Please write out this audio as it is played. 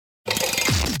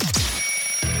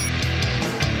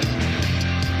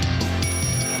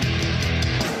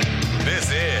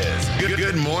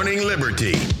Good Morning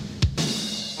Liberty.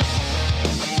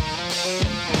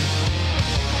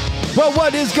 Well,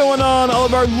 what is going on, all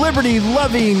of our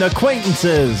liberty-loving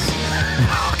acquaintances?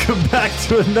 Welcome back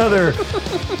to another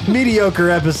mediocre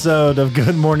episode of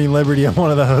Good Morning Liberty. I'm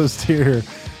one of the hosts here,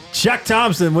 Chuck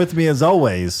Thompson. With me, as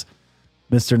always,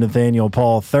 Mr. Nathaniel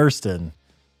Paul Thurston.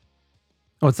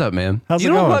 What's up, man? How's it you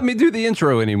don't going? let me do the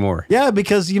intro anymore. Yeah,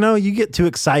 because, you get too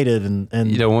excited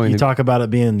and You don't want me you to- talk about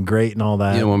it being great and all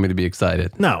that. You don't want me to be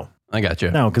excited. No, I got you.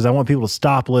 because I want people to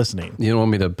stop listening. You don't want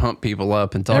me to pump people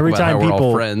up and talk Every about time how we're all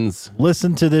people friends.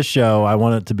 listen to this show, I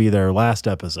want it to be their last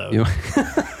episode. You-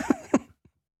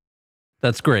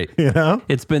 That's great. You know?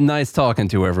 It's been nice talking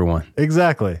to everyone.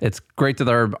 Exactly. It's great that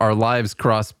our lives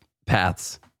cross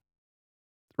paths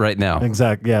right now.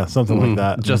 Exactly. Yeah, something like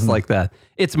that. Just Mhm. like that.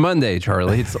 It's Monday,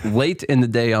 Charlie. It's late in the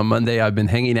day on Monday. I've been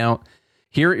hanging out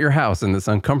here at your house in this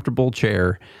uncomfortable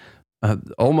chair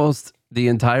almost the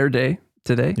entire day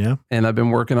today. Yeah. And I've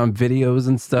been working on videos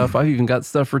and stuff. I've even got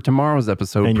stuff for tomorrow's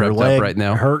episode And your prepped leg up right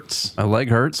now. hurts. My leg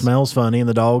hurts. Smells funny, and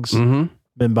the dog's Mm-hmm.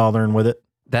 been bothering with it.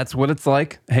 That's what it's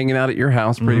like hanging out at your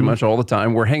house pretty much all the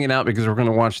time. We're hanging out because we're going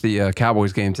to watch the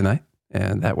Cowboys game tonight.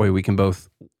 And that way we can both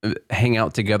hang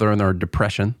out together in our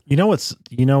depression. You know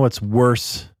what's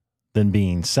worse than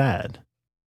being sad?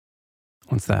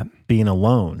 What's that? Being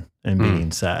alone and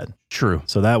being sad. True.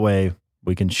 So that way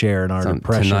we can share in our So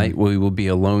depression. tonight we will be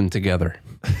alone together.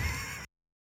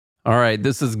 All right.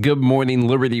 This is Good Morning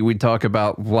Liberty. We talk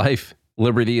about life,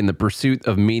 liberty, and the pursuit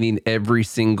of meaning every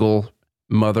single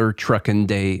mother trucking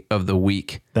day of the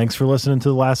week Thanks for listening to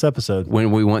the last episode.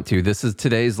 when we want to. This is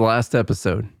today's last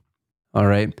episode. All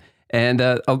right. And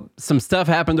some stuff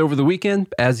happened over the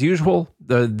weekend. As usual,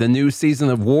 the new season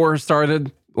of war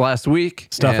started last week.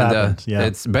 Stuff and, happened, yeah.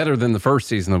 It's better than the first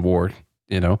season of war,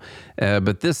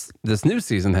 But this new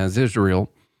season has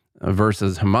Israel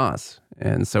versus Hamas.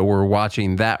 And so we're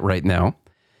watching that right now.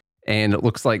 And it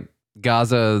looks like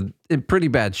Gaza in pretty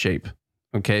bad shape.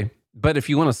 Okay. But if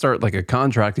you want to start like a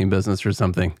contracting business or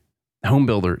something, home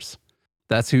builders,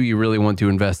 that's who you really want to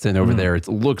invest in over there. It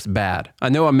looks bad. I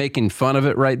know I'm making fun of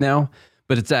it right now,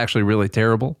 but it's actually really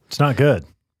terrible. It's not good.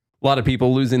 A lot of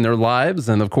people losing their lives.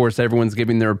 And of course, everyone's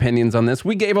giving their opinions on this.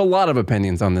 We gave a lot of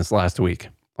opinions on this last week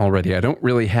already. I don't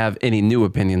really have any new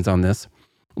opinions on this.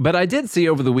 But I did see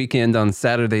over the weekend on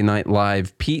Saturday Night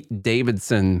Live, Pete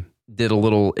Davidson did a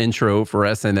little intro for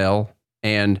SNL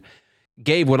and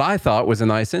gave what I thought was a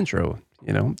nice intro,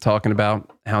 talking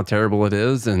about how terrible it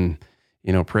is and,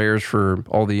 prayers for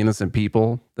all the innocent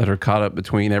people that are caught up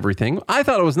between everything. I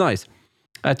thought it was nice.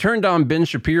 I turned on Ben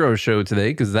Shapiro's show today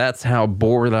because that's how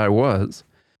bored I was.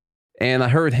 And I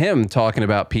heard him talking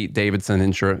about Pete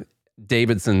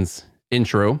Davidson's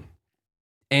intro.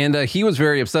 And he was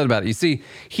very upset about it. You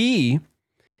see,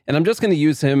 and I'm just going to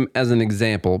use him as an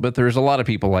example, but there's a lot of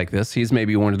people like this. He's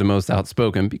maybe one of the most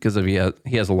outspoken because he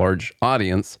has a large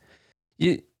audience.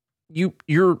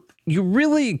 You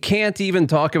really can't even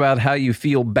talk about how you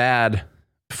feel bad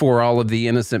for all of the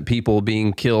innocent people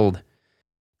being killed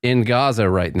in Gaza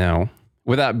right now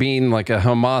without being like a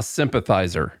Hamas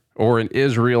sympathizer or an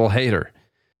Israel hater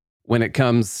when it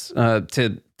comes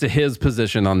to his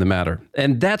position on the matter.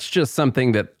 And that's just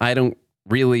something that I don't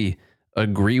really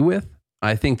agree with.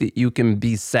 I think that you can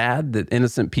be sad that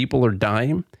innocent people are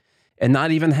dying and not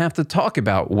even have to talk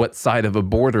about what side of a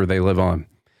border they live on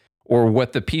or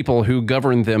what the people who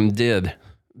governed them did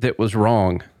that was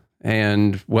wrong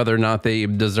and whether or not they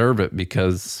deserve it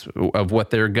because of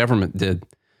what their government did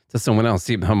to someone else.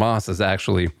 See, Hamas has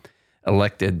actually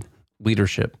elected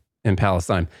leadership in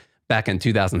Palestine back in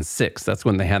 2006. That's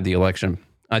when they had the election.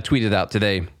 I tweeted out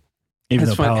today. Even It's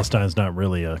though funny. Palestine's not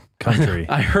really a country.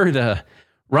 I heard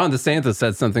Ron DeSantis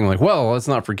said something like, well, let's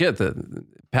not forget that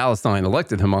Palestine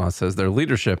elected Hamas as their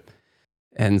leadership.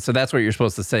 And so that's what you're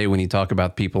supposed to say when you talk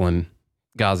about people in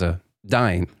Gaza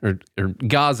dying, or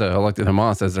Gaza elected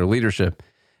Hamas as their leadership,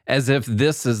 as if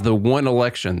this is the one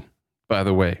election, by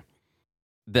the way,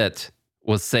 that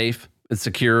was safe and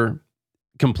secure,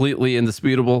 completely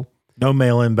indisputable. No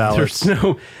mail-in ballots.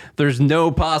 There's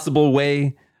no possible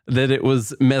way that it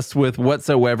was messed with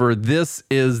whatsoever. This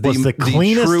is the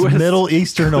cleanest truest Middle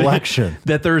Eastern election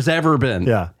that there's ever been.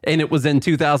 Yeah. And it was in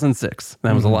 2006.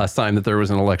 That was the last time that there was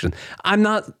an election. I'm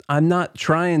not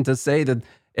trying to say that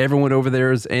everyone over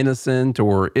there is innocent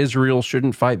or Israel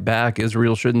shouldn't fight back.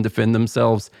 Israel shouldn't defend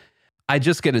themselves. I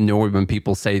just get annoyed when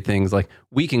people say things like,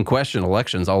 we can question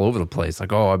elections all over the place.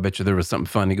 Like, oh, I bet you there was something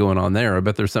funny going on there. I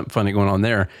bet there's something funny going on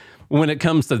there. When it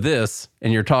comes to this,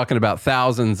 and you're talking about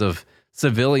thousands of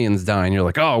civilians dying, you're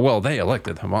like, oh, well, they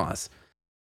elected Hamas.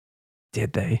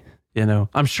 Did they?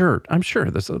 I'm sure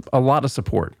there's a lot of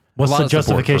support What's a lot the of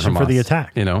support justification for the Hamas,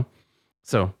 attack? You know,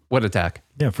 so what attack?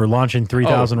 Yeah, for launching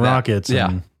 3,000 rockets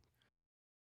and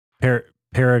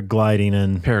paragliding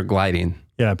and Paragliding.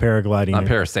 Yeah, paragliding. Not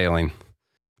parasailing.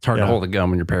 It's hard to hold a gun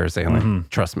when you're parasailing.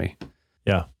 Trust me.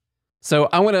 Yeah. So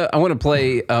I want to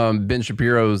play Ben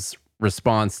Shapiro's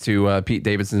response to Pete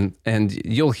Davidson, and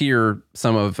you'll hear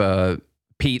some of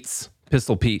Pete's,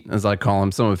 Pistol Pete, as I call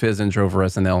him, some of his intro for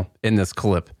SNL in this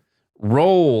clip.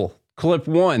 Roll clip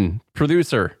 1,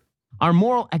 producer. Our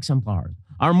moral exemplars,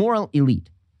 our moral elite,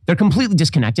 they're completely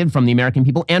disconnected from the American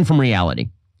people and from reality.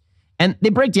 And they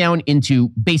break down into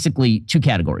basically 2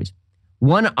 categories.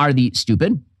 One are the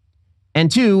stupid, and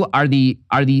 2 are the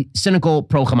cynical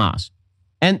pro-Hamas.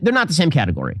 And they're not the same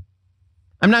category.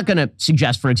 I'm not going to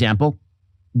suggest, for example,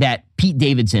 that Pete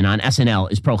Davidson on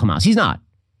SNL is pro-Hamas. He's not.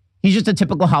 He's just a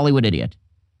typical Hollywood idiot.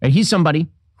 Right? He's somebody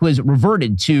who has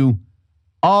reverted to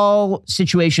all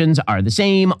situations are the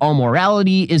same, all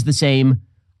morality is the same.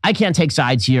 I can't take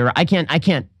sides here. I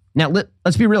can't. Now,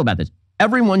 let's be real about this.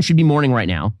 Everyone should be mourning right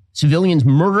now. Civilians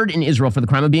murdered in Israel for the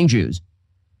crime of being Jews,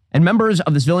 and members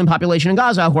of the civilian population in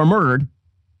Gaza who are murdered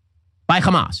by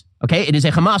Hamas. Okay? It is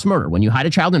a Hamas murder. When you hide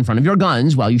a child in front of your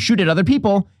guns while you shoot at other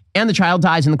people and the child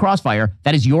dies in the crossfire,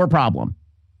 that is your problem.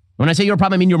 When I say your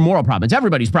problem, I mean your moral problem. It's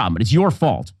everybody's problem, but it's your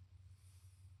fault.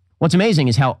 What's amazing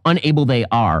is how unable they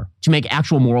are to make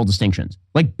actual moral distinctions,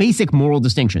 like basic moral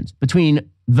distinctions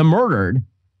between the murdered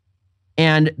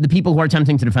and the people who are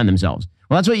attempting to defend themselves.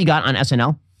 Well, that's what you got on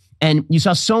SNL. And you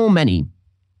saw so many.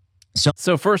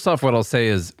 So first off, what I'll say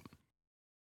is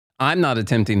I'm not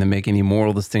attempting to make any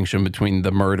moral distinction between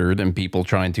the murdered and people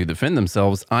trying to defend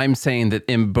themselves. I'm saying that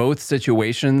in both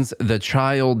situations, the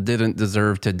child didn't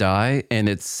deserve to die, and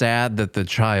it's sad that the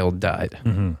child died.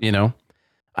 You know?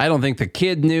 I don't think the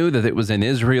kid knew that it was in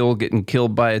Israel getting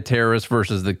killed by a terrorist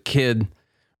versus the kid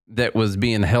that was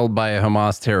being held by a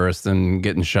Hamas terrorist and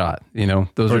getting shot. You know,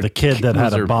 or the kid that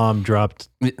had a bomb dropped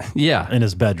in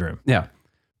his bedroom. Yeah.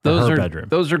 Bedroom.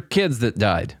 Those are kids that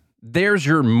died. There's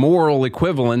your moral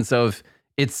equivalence of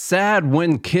it's sad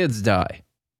when kids die.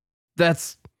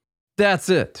 That's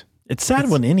it. It's sad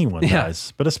when anyone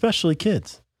dies, but especially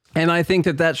kids. And I think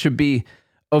that should be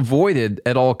avoided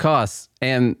at all costs.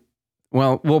 And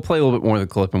well, we'll play a little bit more of the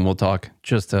clip and we'll talk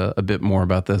just a bit more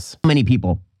about this. Many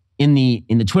people in the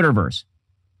Twitterverse,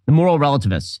 the moral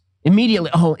relativists, immediately,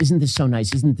 oh, isn't this so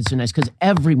nice? Isn't this so nice? Because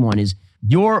everyone is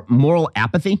your moral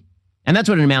apathy. And that's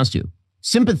what it amounts to.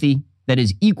 Sympathy that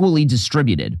is equally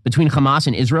distributed between Hamas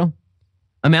and Israel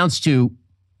amounts to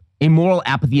a moral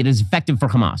apathy that is effective for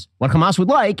Hamas. What Hamas would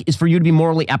like is for you to be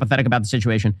morally apathetic about the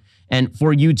situation and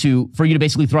for you to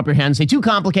basically throw up your hands and say, too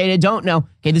complicated, don't know.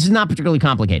 Okay, this is not particularly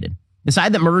complicated. The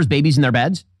side that murders babies in their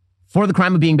beds for the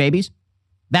crime of being babies,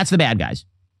 that's the bad guys.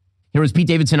 Here was Pete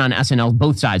Davidson on SNL,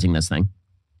 both sizing this thing.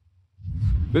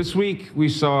 This week, we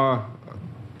saw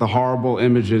the horrible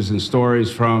images and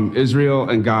stories from Israel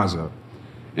and Gaza.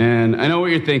 And I know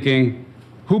what you're thinking.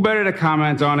 Who better to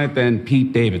comment on it than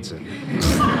Pete Davidson?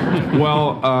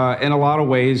 Well, in a lot of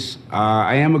ways,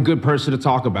 I am a good person to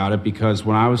talk about it because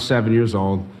when I was 7 years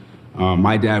old,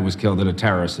 my dad was killed in a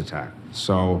terrorist attack.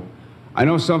 So I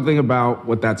know something about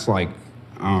what that's like.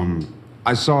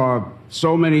 I saw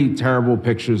so many terrible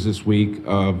pictures this week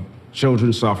of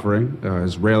children suffering,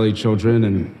 Israeli children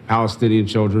and Palestinian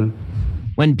children.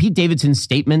 When Pete Davidson's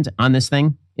statement on this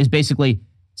thing is basically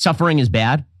suffering is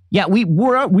bad, yeah, we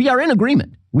are in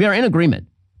agreement. We are in agreement.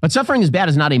 But suffering is bad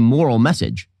is not a moral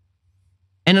message.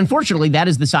 And unfortunately, that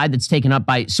is the side that's taken up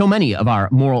by so many of our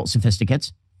moral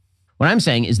sophisticates. What I'm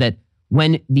saying is that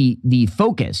when the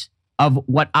focus of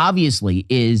what obviously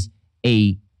is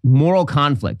a moral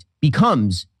conflict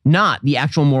becomes not the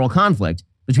actual moral conflict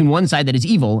between one side that is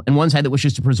evil and one side that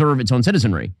wishes to preserve its own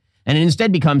citizenry, and it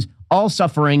instead becomes all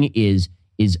suffering is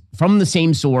from the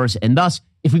same source, and thus,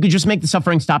 if we could just make the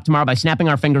suffering stop tomorrow by snapping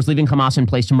our fingers, leaving Hamas in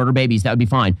place to murder babies, that would be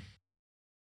fine.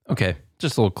 Okay,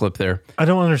 just a little clip there. I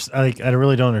don't understand. I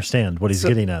really don't understand what he's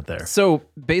getting at there. So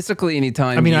basically,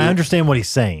 anytime I understand what he's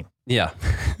saying. Yeah.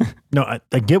 No,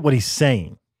 I get what he's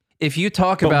saying. If you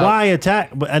talk but about why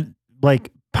attack,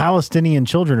 like Palestinian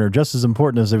children are just as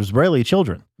important as Israeli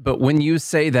children. But when you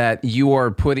say that, you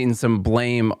are putting some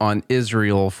blame on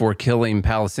Israel for killing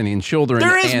Palestinian children.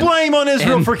 There is blame on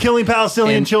Israel for killing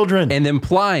Palestinian children. And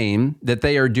implying that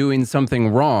they are doing something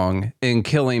wrong in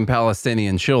killing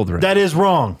Palestinian children. That is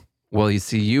wrong. Well, you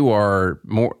see, you are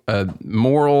a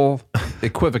moral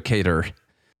equivocator,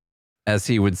 as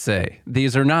he would say.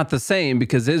 These are not the same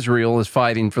because Israel is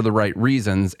fighting for the right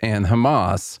reasons and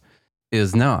Hamas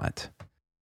is not.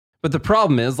 But the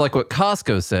problem is, like what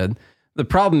Costco said, The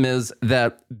problem is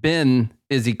that Ben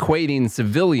is equating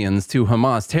civilians to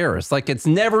Hamas terrorists. Like, it's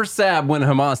never sad when a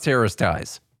Hamas terrorist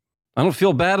dies. I don't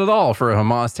feel bad at all for a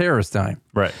Hamas terrorist dying.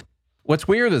 Right. What's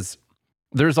weird is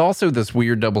there's also this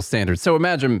weird double standard. So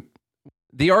imagine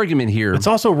the argument here. It's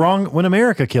also wrong when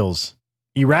America kills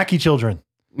Iraqi children.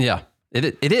 Yeah,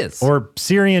 it is. Or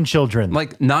Syrian children.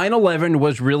 Like 9/11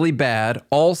 was really bad.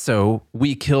 Also,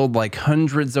 we killed like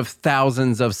hundreds of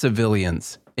thousands of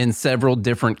civilians in several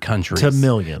different countries. To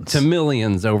millions. To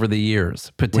millions over the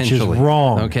years, potentially. Which is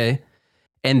wrong. Okay.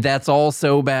 And that's all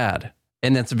so bad.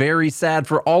 And that's very sad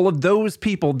for all of those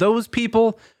people. Those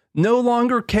people no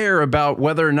longer care about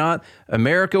whether or not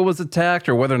America was attacked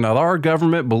or whether or not our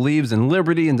government believes in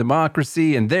liberty and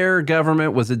democracy and their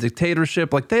government was a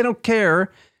dictatorship. Like, they don't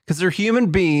care because they're human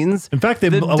beings. In fact, a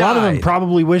lot of them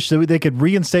probably wish that they could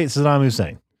reinstate Saddam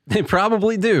Hussein. They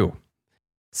probably do.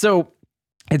 So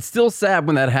it's still sad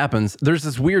when that happens. There's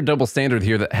this weird double standard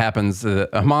here that happens.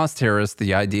 Hamas terrorists,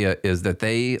 the idea is that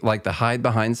they like to hide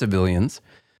behind civilians.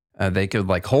 They could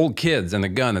like hold kids and a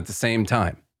gun at the same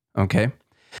time. Okay.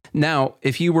 Now,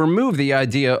 if you remove the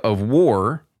idea of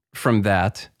war from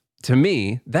that, to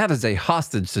me, that is a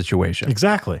hostage situation.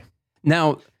 Exactly.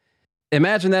 Now,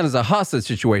 imagine that as a hostage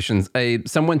situation.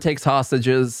 Someone takes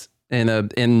hostages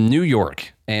in New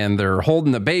York, and they're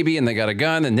holding the baby, and they got a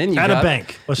gun, and then at a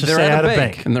bank. Let's just say at a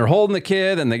bank, and they're holding the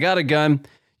kid, and they got a gun.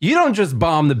 You don't just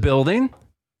bomb the building,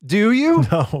 do you?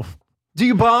 No. Do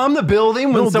you bomb the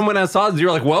building when someone has hostages?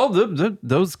 You're like, well,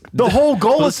 the whole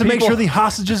goal is to make sure the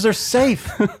hostages are safe.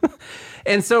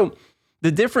 And so the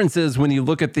difference is when you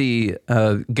look at the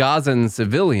Gazan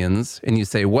civilians and you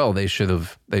say, well, they should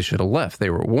have left. They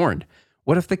were warned.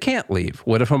 What if they can't leave?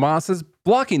 What if Hamas is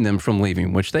blocking them from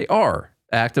leaving, which they are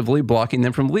actively blocking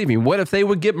them from leaving? What if they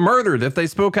would get murdered if they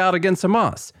spoke out against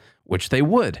Hamas, which they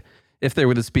would if they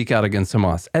were to speak out against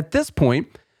Hamas? At this point,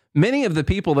 many of the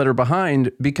people that are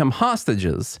behind become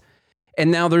hostages.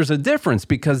 And now there's a difference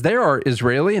because there are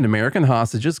Israeli and American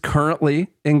hostages currently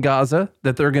in Gaza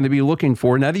that they're going to be looking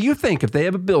for. Now, do you think if they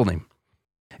have a building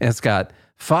and it's got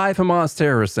 5 Hamas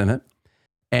terrorists in it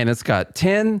and it's got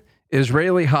 10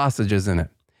 Israeli hostages in it,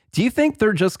 do you think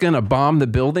they're just going to bomb the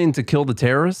building to kill the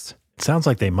terrorists? It sounds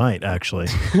like they might, actually.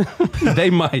 They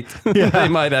might. Yeah. They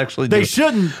might actually do. They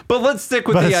shouldn't. But let's stick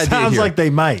with the idea here. It sounds like they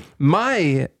might.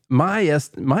 My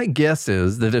guess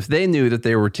is that if they knew that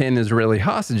there were 10 Israeli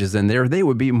hostages in there, they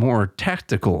would be more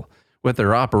tactical with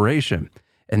their operation.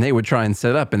 And they would try and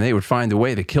set up and they would find a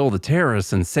way to kill the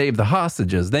terrorists and save the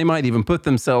hostages. They might even put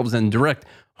themselves in direct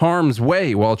harm's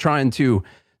way while trying to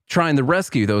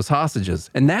rescue those hostages.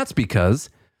 And that's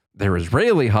because they're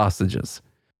Israeli hostages.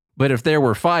 But if there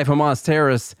were 5 Hamas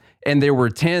terrorists and there were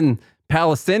 10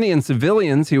 Palestinian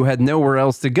civilians who had nowhere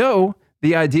else to go,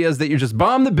 the idea is that you just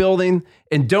bomb the building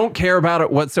and don't care about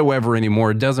it whatsoever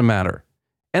anymore. It doesn't matter.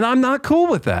 And I'm not cool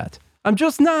with that. I'm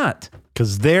just not.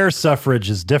 Because their suffrage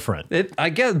is different. I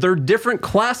guess they're different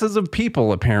classes of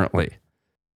people, apparently.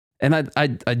 And I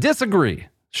disagree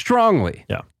strongly.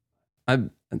 Yeah. I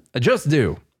just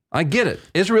do. I get it.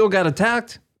 Israel got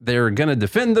attacked. They're going to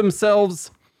defend themselves.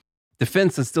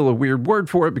 Defense is still a weird word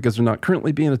for it because they're not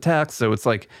currently being attacked. So it's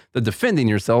like the defending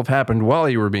yourself happened while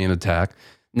you were being attacked.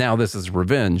 Now this is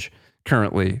revenge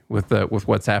currently with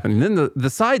what's happening. And then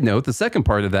the side note, the second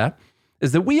part of that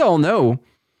is that we all know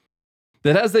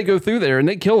that as they go through there and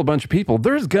they kill a bunch of people,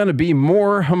 there's going to be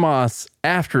more Hamas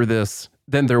after this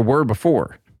than there were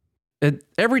before.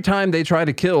 Every time they try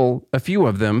to kill a few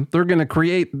of them, they're going to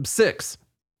create 6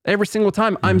 every single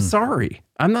time. I'm sorry.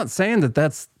 I'm not saying that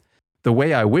that's the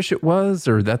way I wish it was,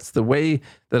 or that's the way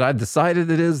that I've decided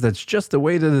it is. That's just the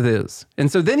way that it is.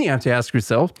 And so then you have to ask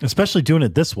yourself, especially doing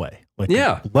it this way, like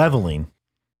leveling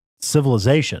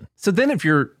civilization. So then if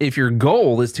your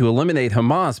goal is to eliminate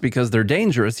Hamas because they're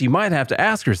dangerous, you might have to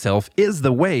ask yourself, is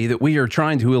the way that we are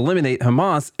trying to eliminate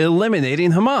Hamas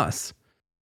eliminating Hamas?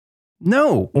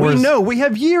 No, we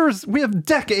have years, we have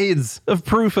decades of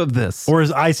proof of this. Or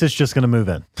is ISIS just going to move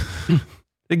in?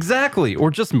 Exactly.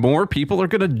 Or just more people are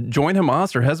going to join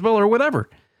Hamas or Hezbollah or whatever.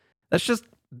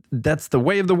 That's the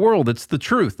way of the world. It's the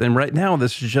truth. And right now,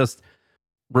 this is just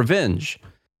revenge.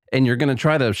 And you're going to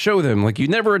try to show them, like, you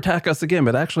never attack us again.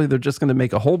 But actually, they're just going to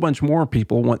make a whole bunch more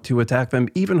people want to attack them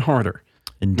even harder.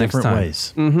 In different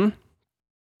ways. Mm-hmm.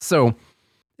 So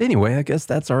anyway, I guess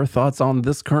that's our thoughts on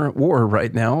this current war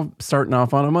right now, starting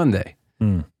off on a Monday.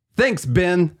 Thanks,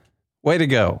 Ben. Way to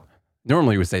go.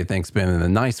 Normally we say thanks, Ben, in a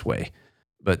nice way.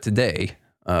 But today,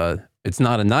 it's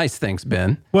not a nice thanks,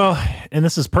 Ben. Well, and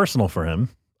this is personal for him,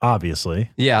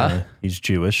 obviously. Yeah. He's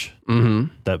Jewish.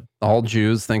 Mm-hmm. That all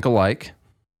Jews think alike.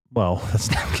 Well, that's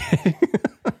not okay.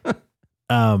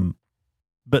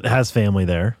 but has family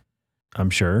there, I'm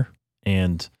sure,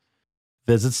 and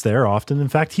visits there often. In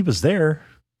fact, he was there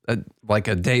like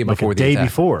a day like before a the day attack.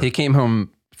 before. He came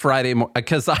home Friday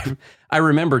because I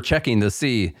remember checking to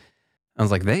see. I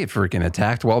was like, they freaking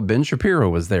attacked while Ben Shapiro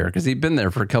was there because he'd been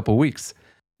there for a couple weeks.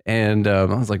 And I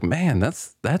was like, man,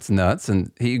 that's nuts.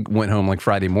 And he went home like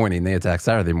Friday morning. They attacked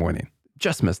Saturday morning.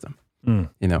 Just missed him.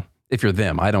 You know, if you're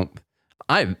them,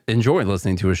 I enjoy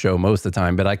listening to a show most of the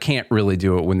time, but I can't really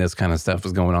do it when this kind of stuff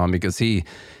is going on because he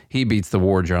beats the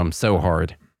war drum so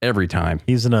hard every time.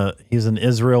 He's an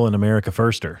Israel and America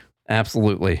firster.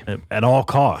 Absolutely. At all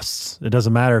costs. It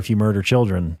doesn't matter if you murder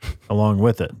children along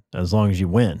with it, as long as you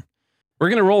win. We're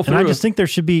going to roll through. And I just think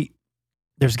there's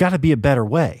got to be a better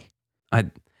way.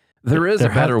 There is a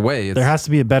better way. There has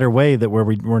to be a better way that where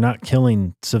we're not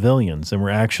killing civilians and we're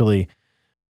actually,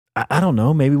 I don't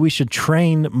know, maybe we should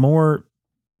train more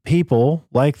people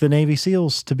like the Navy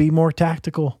SEALs to be more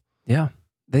tactical. Yeah.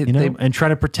 And try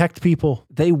to protect people.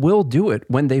 They will do it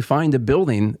when they find a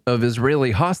building of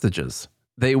Israeli hostages.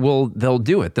 They'll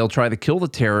do it. They'll try to kill the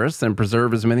terrorists and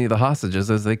preserve as many of the hostages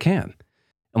as they can,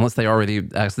 unless they already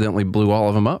accidentally blew all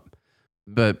of them up.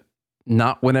 But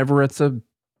not whenever it's a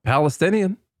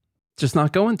Palestinian. Just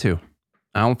not going to.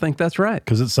 I don't think that's right.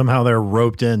 Because it's somehow they're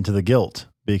roped into the guilt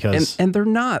because and they're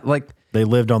not like they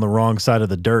lived on the wrong side of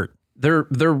the dirt.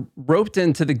 They're roped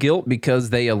into the guilt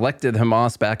because they elected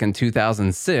Hamas back in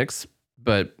 2006.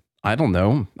 But I don't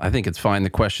know. I think it's fine to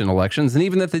question elections. And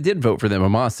even if they did vote for them,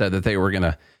 Hamas said that they were going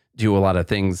to do a lot of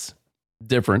things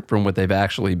different from what they've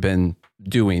actually been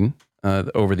doing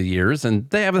over the years. And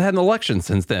they haven't had an election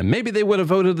since then. Maybe they would have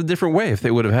voted a different way if they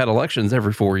would have had elections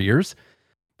every 4 years.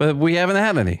 But we haven't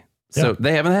had any. So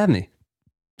they haven't had any.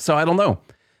 So I don't know.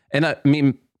 And I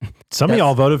mean, some of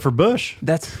y'all voted for Bush.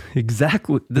 That's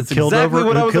exactly what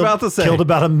I was about to say. Killed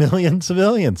about 1 million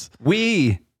civilians.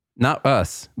 We, not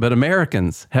us, but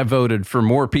Americans have voted for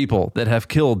more people that have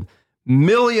killed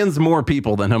millions more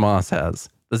people than Hamas has.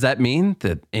 Does that mean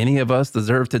that any of us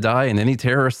deserve to die in any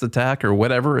terrorist attack or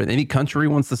whatever? And any country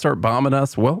wants to start bombing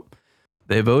us? Well,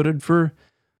 they voted for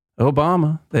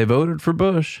Obama. They voted for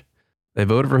Bush. They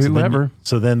voted for whoever.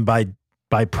 So then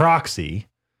by proxy,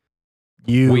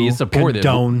 we supported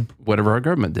condone whatever our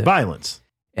government did. Violence.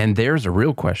 And there's a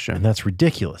real question. And that's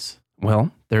ridiculous. Well,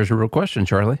 there's a real question,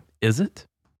 Charlie. Is it?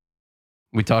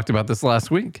 We talked about this last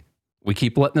week. We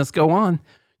keep letting this go on.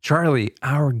 Charlie,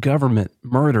 our government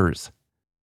murders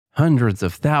hundreds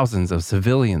of thousands of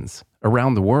civilians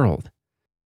around the world.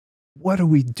 What are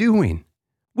we doing?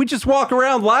 We just walk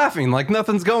around laughing like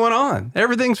nothing's going on.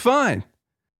 Everything's fine.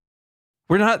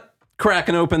 We're not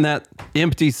cracking open that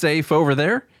empty safe over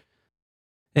there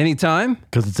anytime.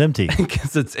 Because it's empty.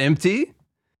 Because it's empty.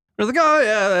 We're like, oh,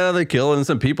 yeah, they're killing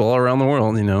some people all around the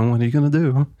world. You know, what are you going to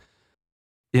do?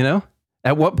 You know,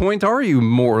 at what point are you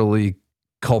morally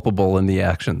culpable in the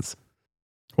actions?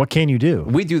 What can you do?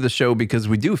 We do the show because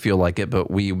we do feel like it,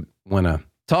 but we want to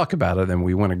talk about it and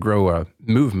we want to grow a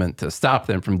movement to stop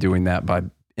them from doing that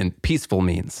in peaceful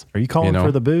means. Are you calling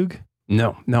for the boog?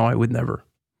 No, I would never.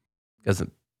 Because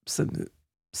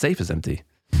safe is empty.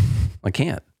 I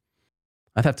can't.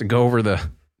 I'd have to go over to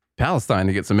Palestine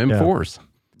to get some M4s.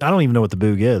 I don't even know what the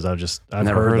boog is. I've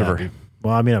never heard of her.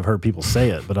 Well, I mean, I've heard people say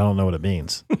it, but I don't know what it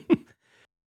means.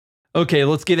 Okay,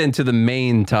 let's get into the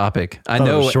main topic. I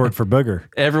know it was short for booger.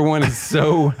 Everyone's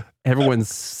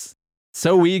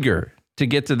so eager to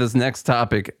get to this next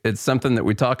topic. It's something that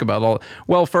we talk about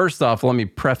Well, first off, let me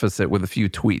preface it with a few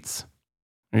tweets.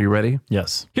 Are you ready?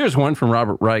 Yes. Here's one from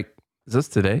Robert Reich. Is this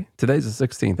today? Today's the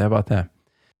 16th. How about that?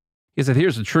 He said,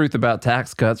 here's the truth about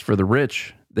tax cuts for the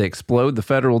rich. They explode the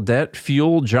federal debt,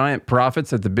 fuel giant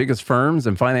profits at the biggest firms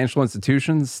and financial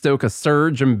institutions, stoke a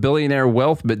surge in billionaire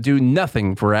wealth, but do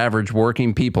nothing for average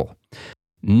working people.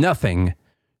 Nothing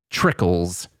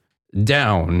trickles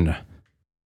down.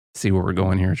 See where we're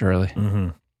going here, Charlie? Mm-hmm.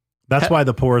 That's why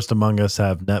the poorest among us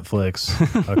have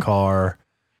Netflix, a car,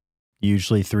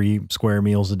 usually 3 square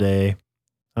meals a day.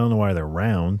 I don't know why they're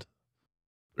round.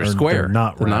 They're square. They're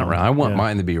not round. I want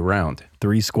mine to be round.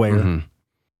 3 square. Mm-hmm.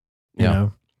 Yeah. You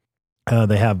know?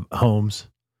 They have homes.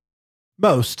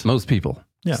 Most people,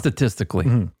 statistically.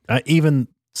 Mm-hmm. Even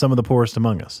some of the poorest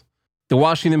among us. The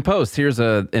Washington Post. Here's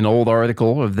an old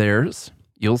article of theirs.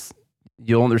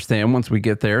 You'll understand once we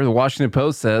get there. The Washington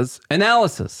Post says,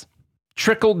 analysis.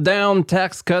 Trickled down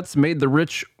tax cuts made the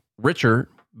rich richer,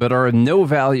 but are of no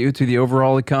value to the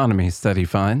overall economy, study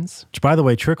finds. Which, by the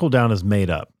way, trickle down is made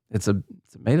up. It's a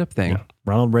made up thing. Yeah.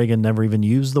 Ronald Reagan never even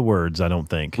used the words, I don't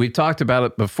think. We've talked about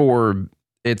it before.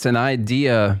 It's an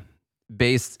idea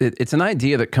it's an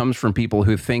idea that comes from people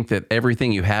who think that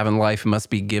everything you have in life must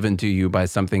be given to you by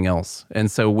something else. And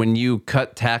so when you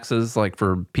cut taxes, like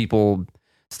for people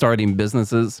starting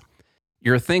businesses,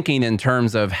 you're thinking in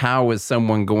terms of how is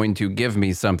someone going to give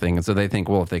me something? And so they think,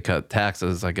 well, if they cut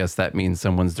taxes, I guess that means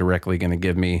someone's directly going to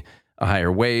give me a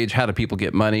higher wage. How do people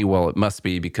get money? Well, it must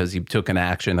be because you took an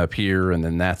action up here and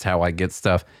then that's how I get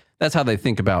stuff. That's how they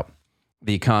think about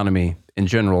the economy in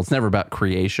general. It's never about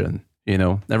creation,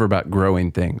 never about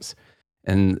growing things.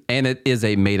 And it is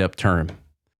a made up term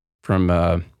from,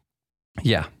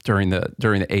 during the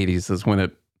 80s is when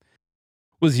it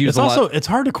was used. It's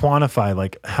hard to quantify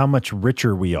like how much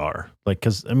richer we are. Like,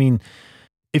 cause I mean,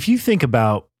 if you think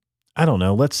about, I don't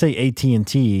know, let's say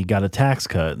AT&T got a tax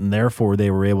cut and therefore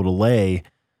they were able to lay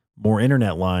more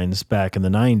internet lines back in the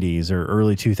 90s or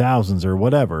early 2000s or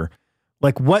whatever.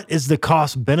 Like, what is the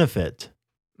cost benefit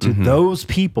to those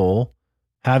people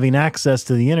having access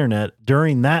to the internet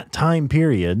during that time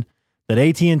period that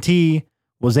AT&T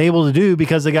was able to do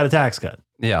because they got a tax cut?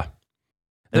 Yeah.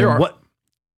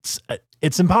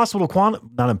 It's impossible to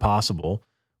not impossible.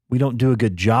 We don't do a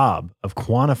good job of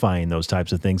quantifying those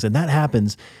types of things. And that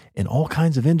happens in all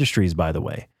kinds of industries, by the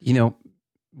way.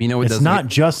 It's not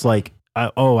just like,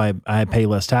 I pay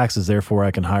less taxes, therefore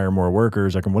I can hire more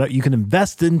workers. I can whatever. You can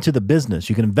invest into the business.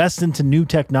 You can invest into new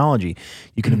technology.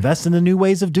 You can invest into new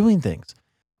ways of doing things,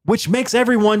 which makes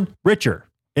everyone richer.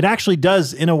 It actually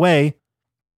does, in a way.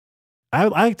 I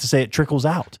like to say it trickles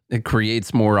out. It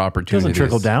creates more opportunities. It doesn't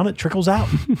trickle down. It trickles out.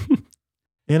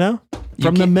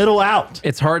 From the middle out.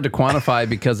 It's hard to quantify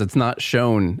because it's not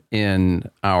shown in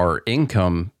our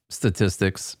income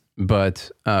statistics.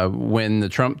 But when the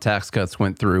Trump tax cuts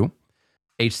went through,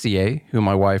 HCA, who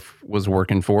my wife was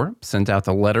working for, sent out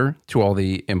a letter to all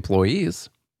the employees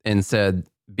and said,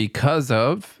 because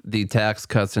of the Tax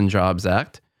Cuts and Jobs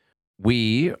Act,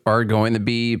 we are going to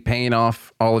be paying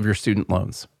off all of your student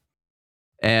loans.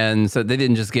 And so they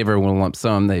didn't just give everyone a lump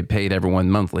sum. They paid everyone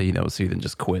monthly, so you didn't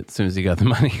just quit as soon as you got the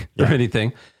money or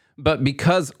anything. But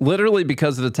literally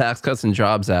because of the Tax Cuts and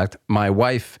Jobs Act, my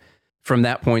wife, from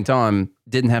that point on,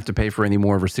 didn't have to pay for any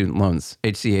more of her student loans.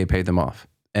 HCA paid them off.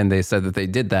 And they said that they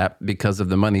did that because of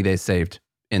the money they saved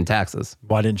in taxes.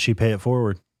 Why didn't she pay it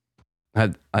forward?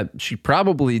 She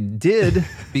probably did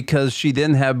because she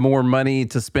didn't have more money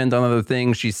to spend on other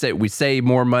things. She said we save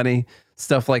more money,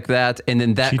 stuff like that, and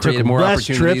then that created more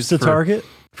opportunities to Target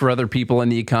for other people in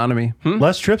the economy.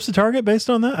 Less trips to Target based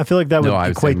on that? I feel like that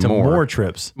would equate to more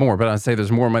trips. More, but I'd say there's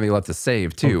more money left to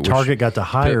save too. Target got to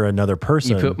hire another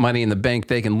person. You put money in the bank,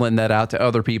 they can lend that out to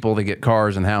other people to get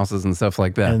cars and houses and stuff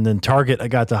like that. And then Target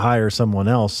got to hire someone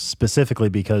else specifically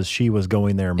because she was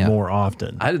going there more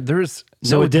often. It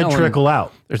did trickle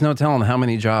out. There's no telling how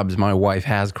many jobs my wife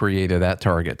has created at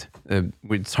Target.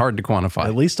 It's hard to quantify.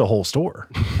 At least a whole store,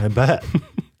 I bet.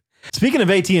 Speaking of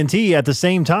AT&T, at the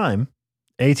same time,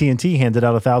 AT&T handed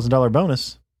out $1,000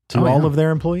 bonus to all of their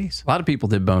employees. A lot of people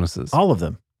did bonuses. All of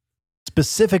them.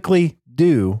 Specifically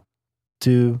due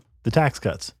to the tax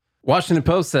cuts. Washington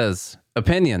Post says,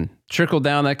 opinion,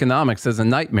 trickle-down economics is a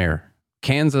nightmare.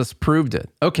 Kansas proved it.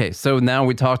 Okay, so now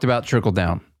we talked about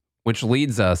trickle-down, which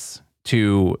leads us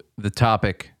to the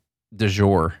topic du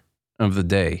jour of the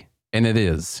day. And it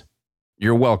is,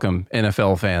 you're welcome,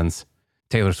 NFL fans,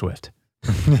 Taylor Swift.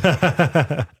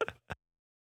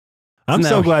 I'm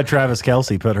so glad Travis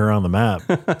Kelce put her on the map.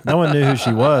 No one knew who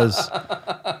she was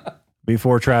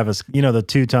before Travis, the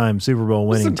two-time Super Bowl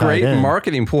winning tight end. It's a great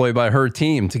marketing ploy by her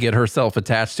team to get herself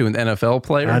attached to an NFL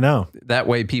player. I know. That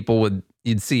way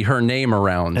you'd see her name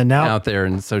around and now out there.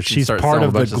 And so she's part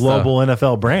of the global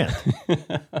NFL brand.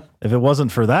 If it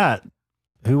wasn't for that,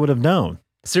 who would have known?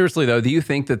 Seriously, though, do you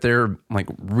think that they're like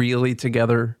really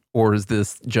together? Or is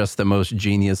this just the most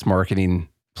genius marketing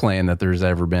plan that there's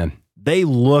ever been? They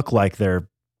look like they're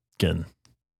kin.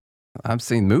 I've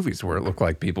seen movies where it looked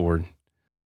like people were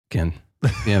kin,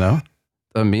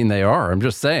 I mean, they are. I'm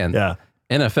just saying. Yeah.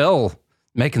 NFL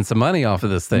making some money off of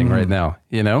this thing right now.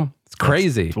 It's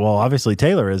crazy. Well, obviously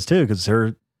Taylor is too, because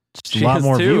she a lot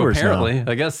more too, viewers apparently.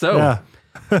 now. I guess so. Yeah.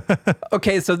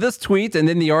 Okay, so this tweet and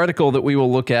then the article that we will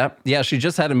look at. Yeah, she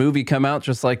just had a movie come out,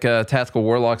 just like Tactical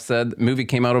Warlock said. The movie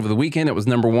came out over the weekend. It was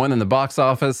 #1 in the box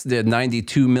office, did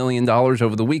 $92 million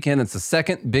over the weekend. It's the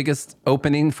second biggest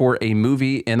opening for a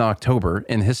movie in October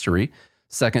in history,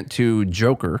 second to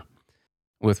Joker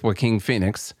with Joaquin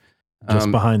Phoenix.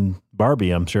 Just behind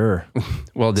Barbie, I'm sure.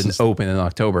 Well, it didn't open in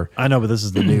October. I know, but this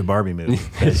is the new Barbie movie,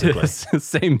 basically.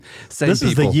 Same This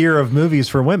is the year of movies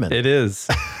for women. It is.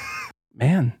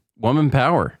 Man, woman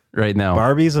power right now.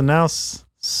 Barbies and now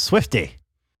Swiftie.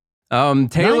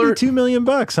 Taylor, $92 million,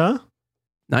 huh?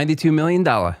 $92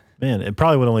 million. Man, it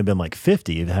probably would have only been like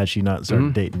 50 had she not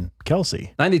started dating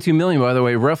Kelsey. 92 million, by the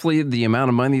way, roughly the amount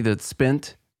of money that's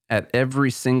spent at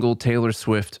every single Taylor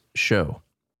Swift show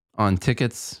on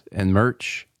tickets and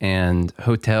merch and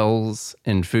hotels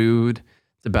and food.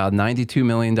 It's about $92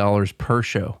 million per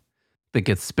show that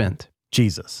gets spent.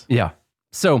 Jesus. Yeah.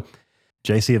 So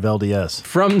JC of LDS.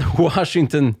 from the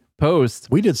Washington Post.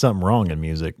 We did something wrong in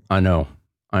music. I know.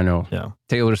 Yeah.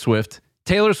 Taylor Swift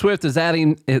is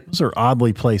adding it. Those are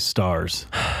oddly placed stars.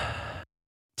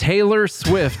 Taylor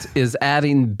Swift is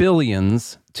adding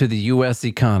billions to the U.S.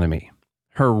 economy.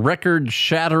 Her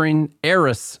record-shattering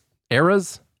Eras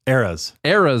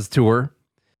tour.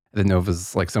 I didn't know if it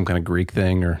was like some kind of Greek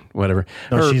thing or whatever.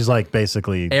 No, she's like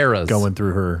basically eras. going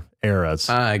through her eras.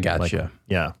 I gotcha. Like,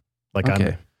 yeah. Like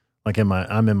Okay.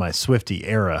 I'm in my Swiftie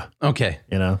era. Okay.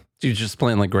 You know? You're just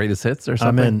playing like greatest hits or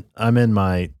something? I'm in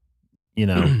my,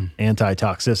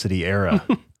 anti-toxicity era.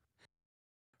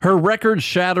 Her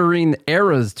record-shattering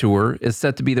Eras tour is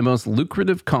set to be the most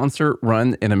lucrative concert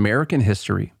run in American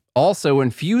history, also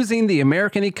infusing the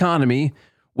American economy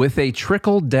with a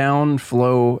trickle-down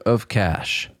flow of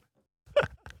cash.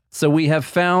 So we have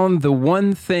found the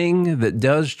one thing that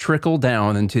does trickle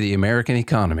down into the American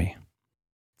economy.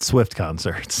 Swift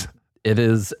concerts. It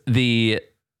is the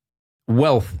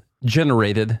wealth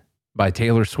generated by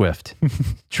Taylor Swift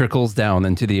trickles down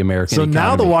into the American economy. So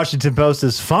now the Washington Post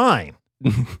is fine.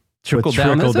 Trickle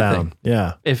down is a down. thing.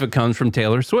 Yeah. If it comes from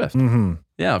Taylor Swift. Mm-hmm.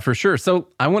 Yeah, for sure. So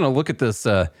I want to look at this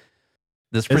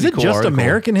this pretty Is it cool just article.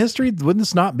 American history? Wouldn't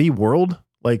this not be world?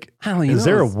 Like, Hell, you is know,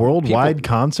 there a it's- worldwide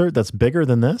concert that's bigger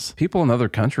than this? People in other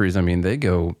countries, I mean, they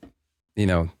go,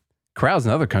 crowds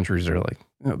in other countries are like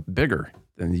bigger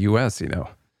than the U.S.,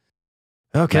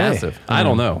 Okay. Massive. I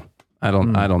don't know. I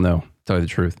don't know, to tell you the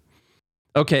truth.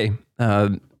 Okay.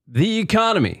 The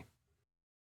economy.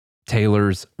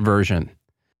 Taylor's version.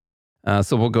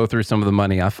 So we'll go through some of the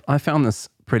money. I found this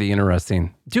pretty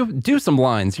interesting. Do some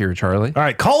lines here, Charlie. All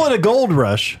right, call it a gold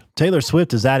rush. Taylor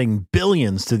Swift is adding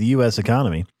billions to the U.S.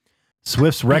 economy.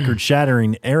 Swift's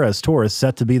record-shattering Eras tour is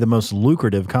set to be the most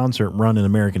lucrative concert run in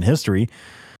American history.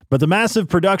 But the massive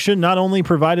production not only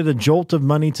provided a jolt of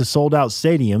money to sold-out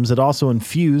stadiums, it also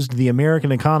infused the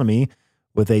American economy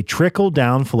with a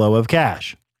trickle-down flow of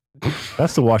cash.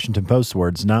 That's the Washington Post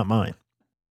words, not mine.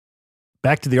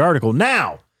 Back to the article.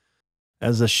 Now,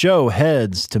 as the show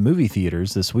heads to movie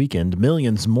theaters this weekend,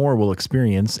 millions more will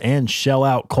experience and shell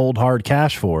out cold, hard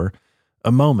cash for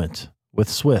A Moment with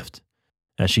Swift.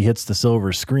 As she hits the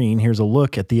silver screen, here's a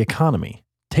look at the economy,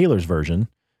 Taylor's version,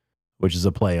 which is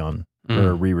a play on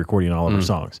her re-recording all of her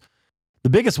songs. The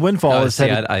biggest windfall is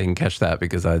headed... I didn't catch that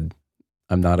because I'm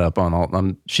not up on all... I'm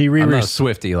not a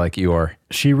Swiftie like you are.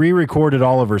 She re-recorded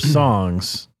all of her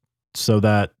songs so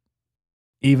that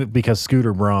even because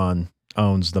Scooter Braun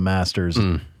owns the masters,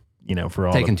 for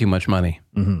all taking too much money.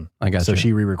 Mm-hmm. I got you. So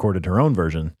she re-recorded her own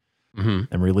version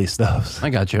and released those. I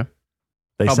got you.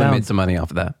 They Probably sound, made some money off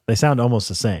of that. They sound almost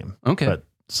the same, Okay. but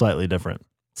slightly different.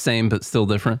 Same, but still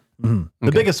different. Mm-hmm. The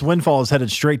Okay. biggest windfall is headed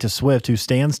straight to Swift, who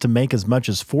stands to make as much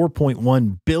as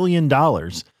 $4.1 billion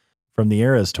from the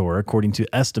Eras tour, according to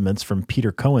estimates from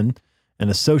Peter Cohen, an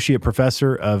associate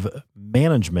professor of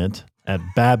management at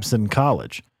Babson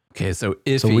College. Okay, so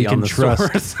if we on can the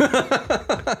trust-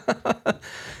 source.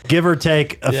 Give or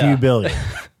take a few billion.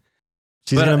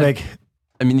 She's But, going to make...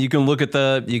 I mean, you can look at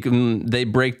they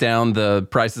break down the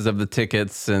prices of the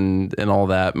tickets and all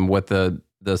that and what the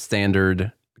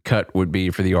standard cut would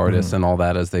be for the artists and all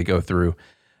that as they go through.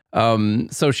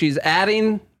 So she's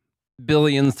adding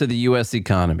billions to the U.S.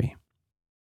 economy.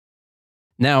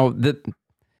 Now,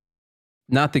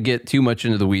 not to get too much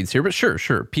into the weeds here, but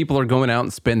sure. People are going out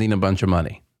and spending a bunch of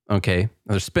money. Okay.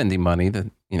 They're spending money that,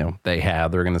 they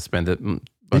have. They're going to spend it.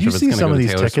 Did you see some of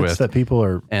these tickets that people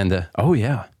are... And, oh,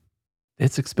 yeah.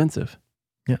 It's expensive.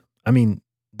 Yeah. I mean,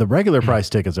 the regular price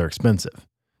tickets are expensive.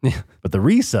 Yeah. But the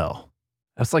resale...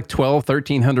 That's like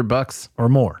 $1,200-$1,300 or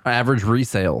more. Average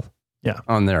resale. Yeah.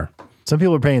 On there. Some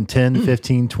people are paying $10,000,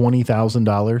 $15,000,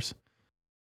 $20,000.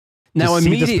 Now, to see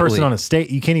immediately, this person on a stage,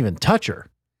 you can't even touch her.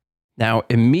 Now,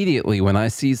 immediately when I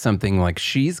see something like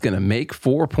she's going to make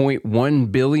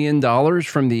 $4.1 billion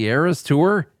from the Eras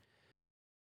tour,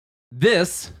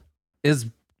 this is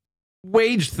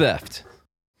wage theft.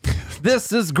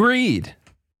 This is greed.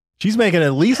 She's making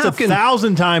at least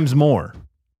 1,000 times more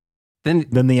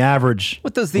than the average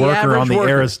what does the worker average on the worker?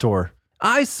 Eras tour.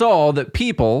 I saw that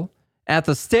people at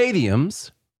the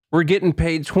stadiums were getting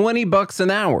paid $20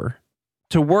 an hour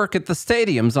to work at the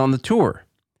stadiums on the tour.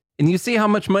 And you see how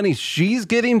much money she's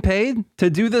getting paid to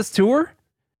do this tour?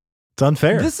 It's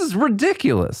unfair. This is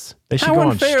ridiculous. They should how go on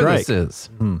unfair strike. this is.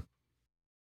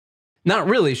 Not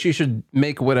really. She should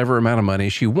make whatever amount of money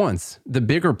she wants. The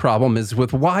bigger problem is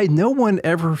with why no one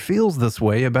ever feels this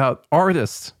way about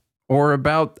artists or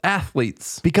about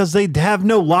athletes. Because they have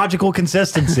no logical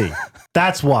consistency.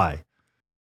 That's why.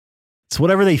 It's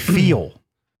whatever they feel.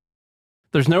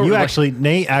 There's no...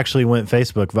 Nate actually went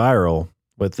Facebook viral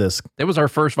with this. It was our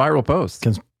first viral post.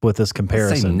 With this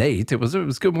comparison. Say Nate. It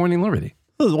was Good Morning Liberty.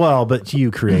 Well, but you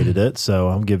created it, so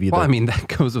I'll give you the... Well, I mean, that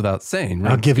goes without saying.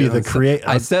 Right? I'll give you the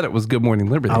I said it was Good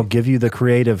Morning Liberty. I'll give you the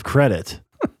creative credit.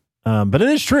 But it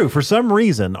is true. For some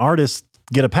reason, artists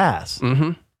get a pass.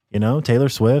 Mm-hmm. You know, Taylor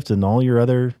Swift and all your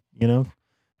other,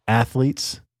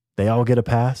 athletes, they all get a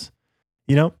pass.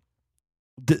 You know,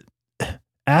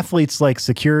 athletes like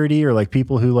security or like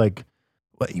people who like,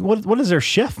 what does their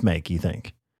chef make, you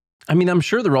think? I mean, I'm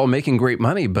sure they're all making great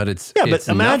money, but it's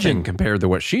imagine nothing compared to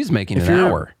what she's making an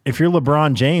hour. If you're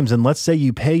LeBron James and let's say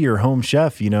you pay your home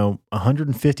chef,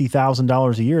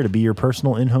 $150,000 a year to be your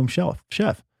personal in-home chef.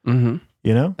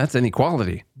 Mm-hmm. That's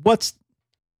inequality. That's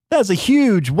a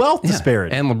huge wealth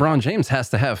disparity. And LeBron James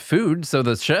has to have food, so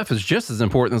the chef is just as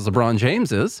important as LeBron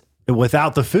James is.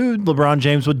 Without the food, LeBron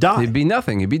James would die. He'd be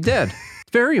nothing. He'd be dead.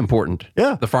 It's very important.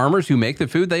 Yeah. The farmers who make the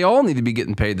food, they all need to be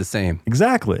getting paid the same.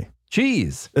 Exactly.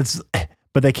 Jeez.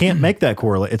 But they can't make that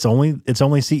correlate. It's only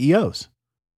CEOs.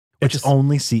 It's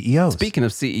only CEOs. Speaking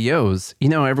of CEOs,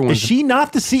 everyone's... Is she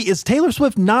not is Taylor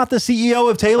Swift not the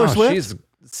CEO of Taylor Swift? She's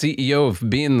CEO of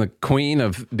being the queen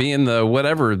of being the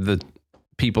whatever the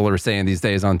people are saying these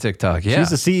days on TikTok. Yeah.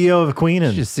 She's the CEO of a queen.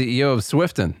 She's CEO of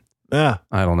Swifton. Yeah.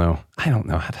 I don't know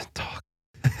how to talk.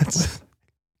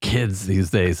 Kids these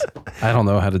days. I don't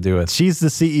know how to do it. She's the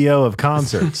CEO of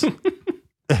concerts.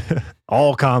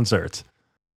 All concerts.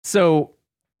 So,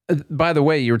 by the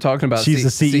way, you were talking about she's the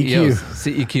CEQ.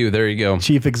 CEQ, there you go.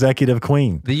 Chief Executive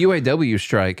Queen. The UAW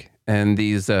strike and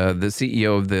the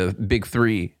CEO of the big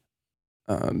three,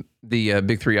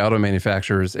 big three auto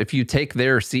manufacturers, if you take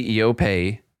their CEO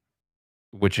pay,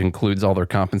 which includes all their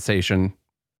compensation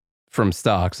from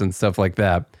stocks and stuff like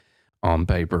that on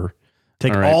paper.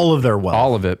 Take all of their wealth.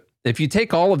 All of it. If you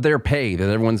take all of their pay that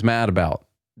everyone's mad about,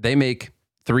 they make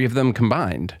three of them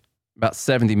combined about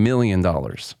 $70 million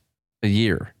a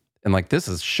year. And like, this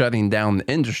is shutting down the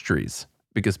industries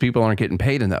because people aren't getting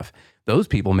paid enough. Those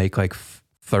people make like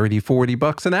 30, 40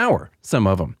 bucks an hour, some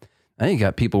of them. Now you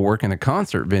got people working at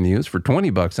concert venues for 20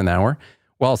 bucks an hour,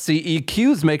 while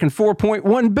CEQ's making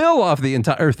 4.1 bill off the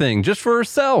entire thing just for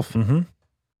herself. Mm-hmm.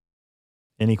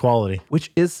 Inequality.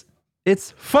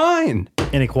 It's fine.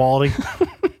 Inequality.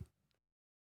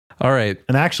 All right.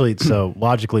 And actually, so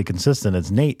logically consistent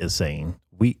as Nate is saying,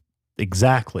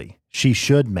 she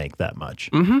should make that much.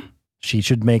 Mm-hmm. She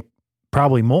should make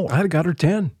probably more. I'd have got her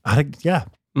 10. Yeah.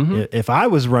 Mm-hmm. If I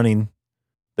was running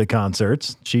the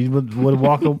concerts, she would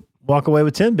walk away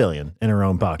with 10 billion in her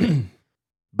own pocket.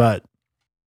 But,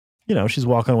 she's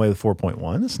walking away with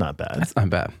 4.1. That's not bad. That's not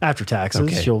bad. After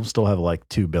taxes, she'll still have like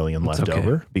 2 billion left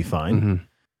over. Be fine. Mm-hmm.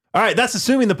 All right, that's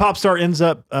assuming the pop star ends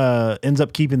up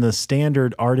keeping the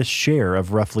standard artist share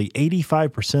of roughly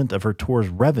 85% of her tour's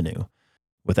revenue,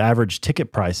 with average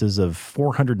ticket prices of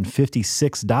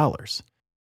 $456.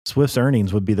 Swift's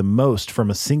earnings would be the most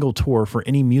from a single tour for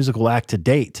any musical act to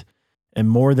date, and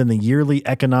more than the yearly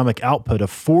economic output of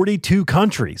 42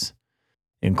 countries,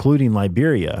 including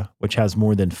Liberia, which has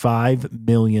more than 5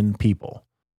 million people.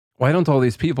 Why don't all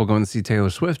these people going to see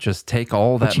Taylor Swift just take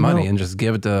all that money and just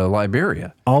give it to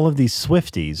Liberia? All of these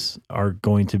Swifties are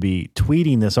going to be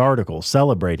tweeting this article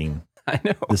celebrating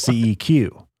the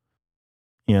CEQ.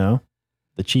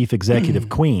 The chief executive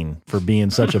queen for being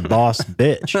such a boss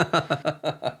bitch.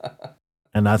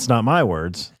 And that's not my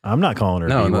words. I'm not calling her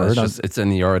a B-word. It's in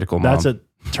the article, Mom. That's a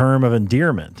term of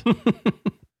endearment.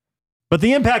 But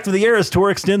the impact of the Eras Tour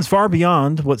extends far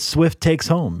beyond what Swift takes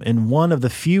home. In one of the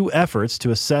few efforts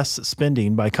to assess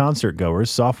spending by concert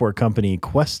goers, software company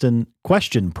Question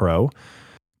Pro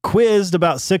quizzed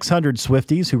about 600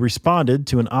 Swifties who responded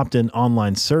to an opt-in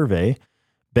online survey.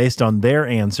 Based on their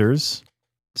answers,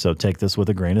 so take this with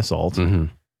a grain of salt, mm-hmm.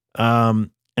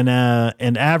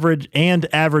 An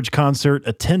average concert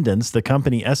attendance, the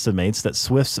company estimates that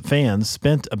Swift's fans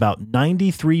spent about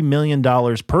 $93 million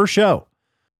per show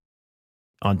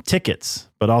on tickets,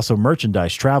 but also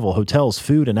merchandise, travel, hotels,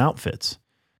 food, and outfits.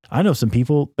 I know some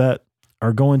people that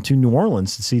are going to New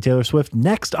Orleans to see Taylor Swift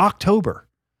next October.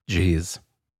 Jeez.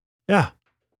 Yeah.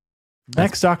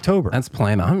 Next October. That's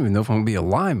planned. I don't even know if I'm going to be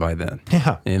alive by then.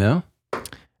 Yeah.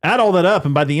 Add all that up,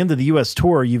 and by the end of the U.S.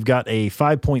 tour, you've got a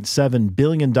 $5.7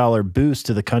 billion boost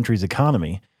to the country's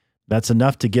economy. That's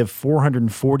enough to give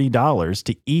 $440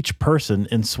 to each person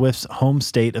in Swift's home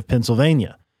state of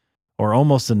Pennsylvania, or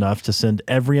almost enough to send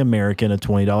every American a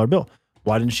 $20 bill.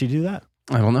 Why didn't she do that?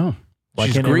 I don't know. Why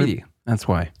She's can't greedy. That's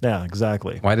why. Yeah,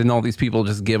 exactly. Why didn't all these people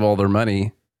just give all their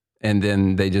money and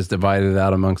then they just divided it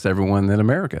out amongst everyone in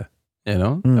America? You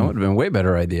know, that would have been a way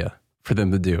better idea for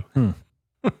them to do.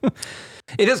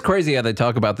 It is crazy how they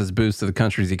talk about this boost to the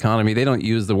country's economy. They don't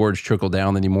use the words trickle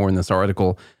down anymore in this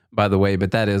article, by the way, but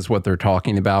that is what they're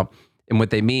talking about. And what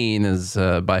they mean is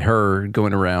by her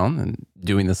going around and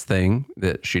doing this thing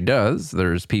that she does,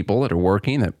 there's people that are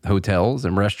working at hotels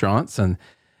and restaurants and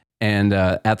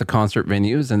at the concert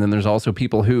venues. And then there's also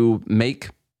people who make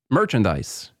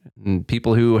merchandise and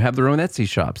people who have their own Etsy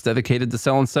shops dedicated to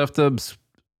selling stuff to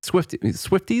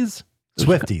Swifties?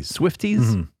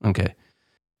 Swifties? Okay.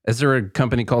 Is there a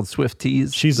company called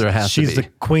Swifties? She's the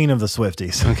queen of the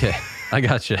Swifties. Okay. I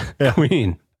got you. Yeah.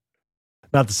 Queen.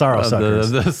 Not the sorrow suckers.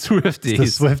 The Swifties.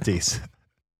 It's the Swifties.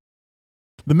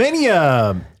 The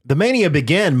mania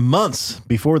began months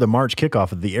before the March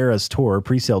kickoff of the Eras Tour.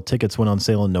 Presale tickets went on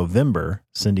sale in November,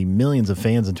 sending millions of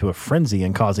fans into a frenzy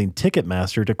and causing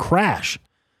Ticketmaster to crash.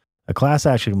 A class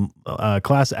action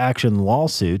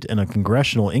lawsuit and a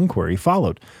congressional inquiry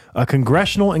followed. A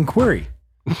congressional inquiry.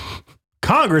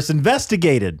 Congress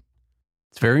investigated.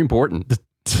 It's very important. The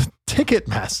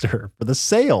Ticketmaster for the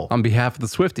sale. On behalf of the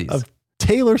Swifties. Of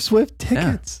Taylor Swift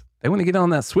tickets. Yeah. They want to get on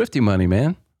that Swiftie money,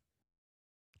 man.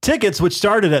 Tickets, which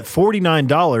started at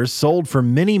 $49, sold for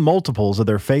many multiples of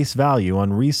their face value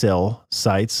on resale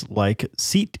sites like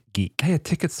SeatGeek. Hey, a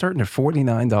ticket starting at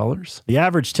 $49? The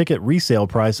average ticket resale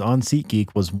price on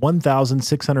SeatGeek was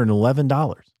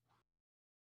 $1,611.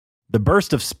 The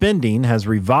burst of spending has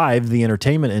revived the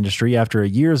entertainment industry after a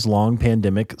years-long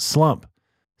pandemic slump.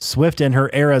 Swift and her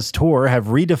Eras Tour have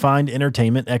redefined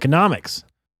entertainment economics.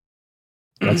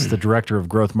 That's the director of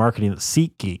growth marketing at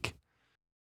SeatGeek.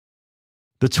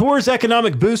 The tour's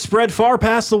economic boost spread far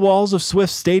past the walls of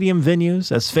Swift's stadium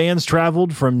venues as fans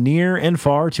traveled from near and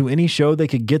far to any show they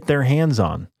could get their hands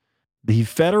on. The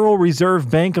Federal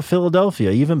Reserve Bank of Philadelphia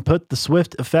even put the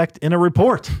Swift effect in a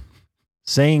report,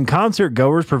 saying concert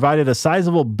goers provided a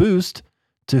sizable boost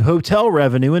to hotel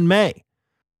revenue in May.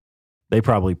 They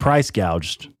probably price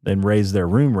gouged and raised their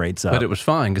room rates up. But it was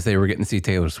fine because they were getting to see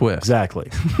Taylor Swift.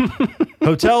 Exactly.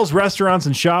 Hotels, restaurants,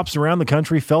 and shops around the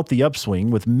country felt the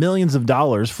upswing, with millions of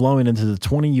dollars flowing into the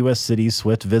 20 U.S. cities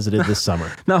Swift visited this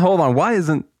summer. Now, hold on. Why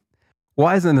isn't a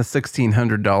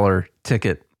 $1,600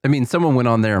 ticket? I mean, someone went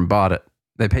on there and bought it.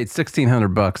 They paid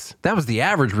 $1,600. That was the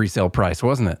average resale price,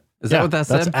 wasn't it? Is that what that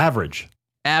said? That's average.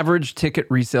 Average ticket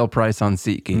resale price on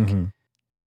SeatGeek. Mm-hmm.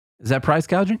 Is that price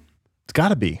gouging? It's got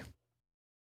to be.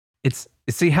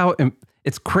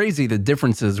 It's crazy the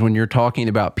differences when you're talking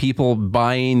about people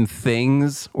buying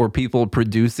things or people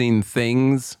producing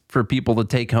things for people to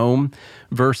take home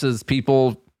versus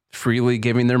people freely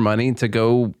giving their money to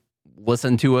go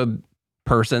listen to a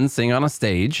person sing on a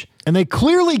stage. And they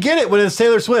clearly get it when it's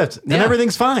Taylor Swift and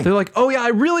everything's fine. They're like, oh yeah, I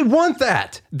really want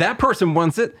that. That person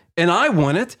wants it and I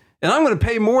want it. And I'm going to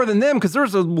pay more than them because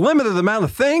there's a limited amount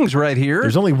of things right here.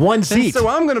 There's only one seat. And so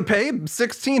I'm going to pay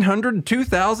 $1,600,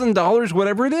 $2,000,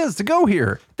 whatever it is to go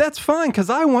here. That's fine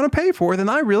because I want to pay for it and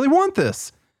I really want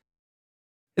this.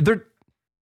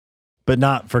 But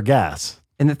not for gas.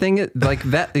 And the thing is, like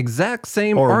that exact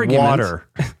same or argument. Water.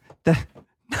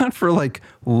 Not for like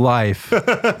life.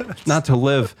 Not to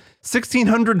live.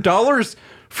 $1,600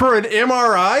 for an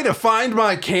MRI to find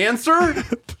my cancer?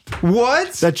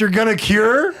 What? That you're going to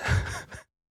cure?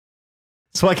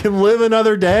 So I can live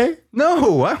another day?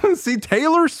 No, I want to see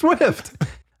Taylor Swift.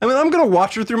 I mean, I'm going to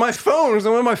watch her through my phone because I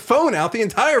want my phone out the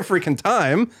entire freaking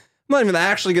time. I'm not even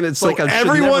actually going to, it's so like I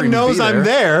everyone knows I'm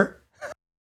there.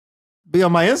 Be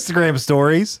on my Instagram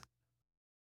stories.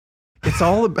 It's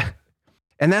all about,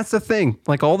 and that's the thing.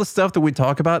 Like all the stuff that we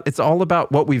talk about, it's all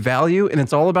about what we value and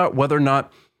it's all about whether or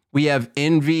not we have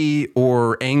envy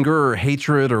or anger or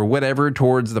hatred or whatever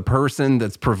towards the person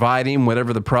that's providing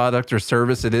whatever the product or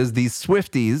service it is. These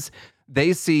Swifties,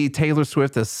 they see Taylor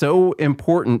Swift as so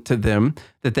important to them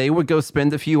that they would go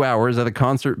spend a few hours at a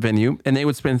concert venue and they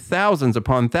would spend thousands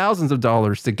upon thousands of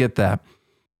dollars to get that.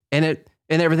 And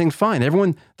everything's fine.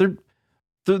 Everyone, they're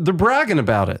bragging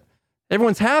about it.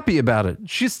 Everyone's happy about it.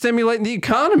 She's stimulating the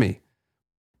economy,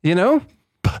 you know?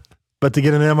 But to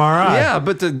get an MRI. Yeah,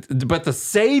 but to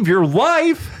save your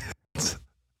life,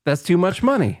 that's too much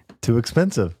money. Too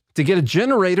expensive. To get a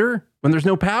generator when there's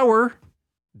no power,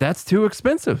 that's too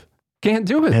expensive. Can't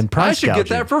do it. And price I should gouging. get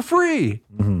that for free.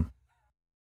 Mm-hmm.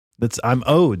 I'm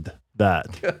owed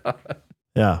that. God.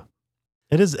 Yeah.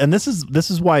 It is, and this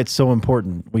is why it's so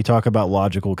important. We talk about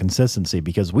logical consistency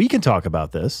because we can talk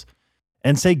about this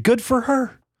and say good for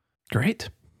her. Great.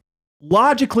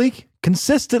 Logically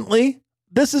consistently,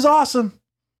 this is awesome.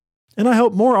 And I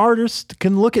hope more artists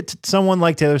can look at someone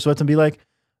like Taylor Swift and be like,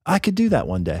 I could do that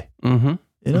one day. Mm-hmm.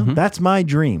 You know, that's my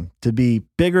dream, to be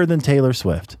bigger than Taylor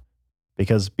Swift.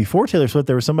 Because before Taylor Swift,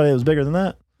 there was somebody that was bigger than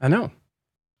that. I know.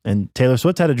 And Taylor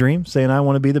Swift had a dream saying, I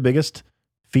want to be the biggest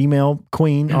female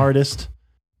queen artist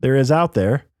there is out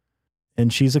there.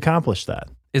 And she's accomplished that.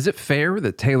 Is it fair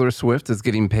that Taylor Swift is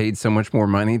getting paid so much more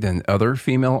money than other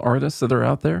female artists that are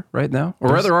out there right now?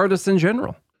 Or other artists in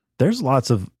general? There's lots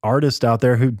of artists out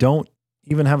there who don't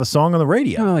even have a song on the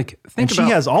radio. She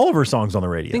has all of her songs on the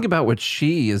radio. Think about what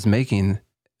she is making.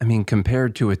 I mean,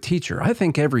 compared to a teacher, I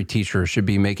think every teacher should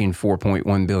be making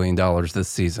 $4.1 billion this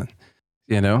season,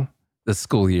 this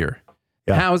school year.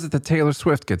 Yeah. How is it that Taylor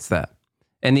Swift gets that?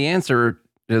 And the answer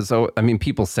is,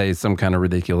 people say some kind of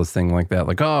ridiculous thing like that.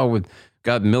 Like, we've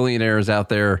got millionaires out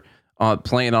there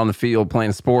playing on the field,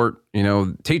 playing sport.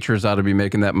 Teachers ought to be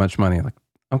making that much money. Like,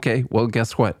 okay, well,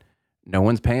 guess what? No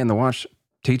one's paying to watch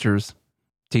teachers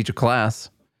teach a class.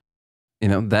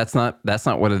 That's not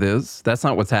what it is. That's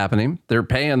not what's happening. They're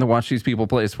paying to watch these people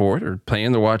play sport or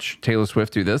paying to watch Taylor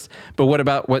Swift do this. But what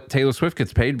about what Taylor Swift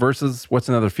gets paid versus what's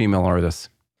another female artist?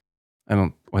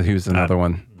 Who's another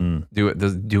one?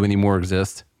 Do any more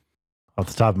exist? Off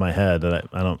the top of my head, I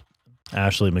don't.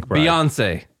 Ashley McBride.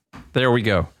 Beyonce. There we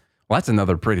go. Well, that's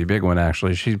another pretty big one,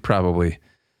 actually. She probably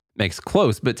makes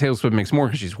close, but Taylor Swift makes more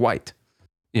because she's white,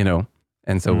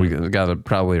 And so we got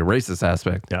probably a racist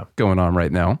aspect going on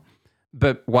right now.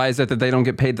 But why is it that they don't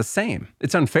get paid the same?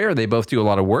 It's unfair. They both do a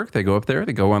lot of work. They go up there.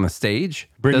 They go on the stage.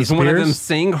 Does one of them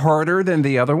sing harder than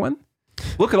the other one?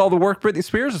 Look at all the work Britney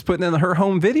Spears is putting in her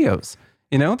home videos.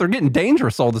 They're getting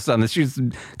dangerous all of a sudden. She's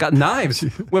got knives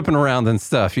whipping around and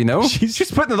stuff,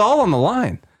 She's putting it all on the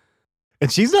line. And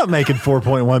she's not making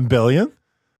 $4.1 billion,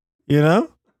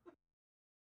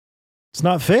 It's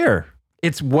not fair.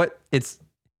 It's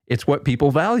what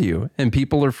people value, and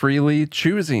people are freely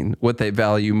choosing what they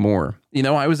value more.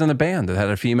 I was in a band that had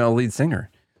a female lead singer.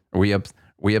 Are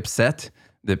we upset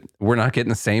that we're not getting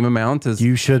the same amount as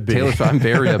you should be? Taylor Swift? I'm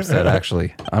very upset,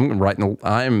 actually. I'm going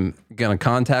to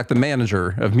contact the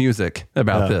manager of music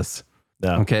about this.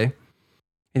 Yeah. Okay.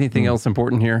 Anything else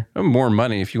important here? More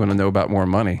money, if you want to know about more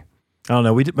money. I don't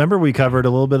know. Remember we covered a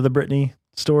little bit of the Britney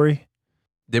story.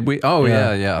 Did we? Oh,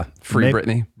 yeah. Free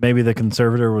Britney. Maybe the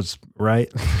conservator was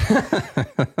right.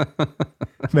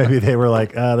 Maybe they were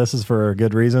like, this is for a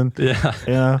good reason.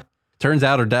 Yeah. Turns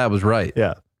out her dad was right.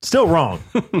 Yeah. Still wrong.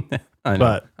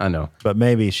 I know. But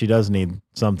maybe she does need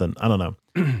something. I don't know.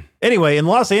 Anyway, in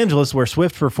Los Angeles, where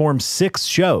Swift performed 6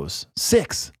 shows,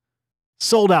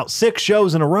 sold out 6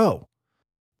 shows in a row.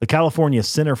 The California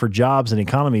Center for Jobs and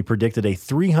Economy predicted a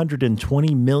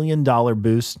 $320 million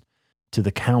boost to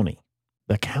the county.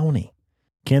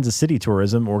 Kansas City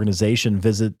Tourism Organization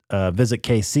Visit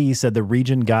KC said the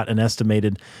region got an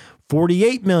estimated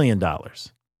 $48 million.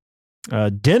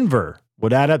 Denver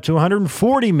would add up to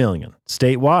 $140 million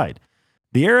statewide.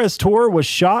 The Eras Tour was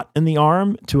shot in the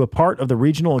arm to a part of the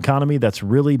regional economy that's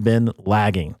really been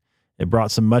lagging. It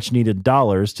brought some much-needed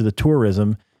dollars to the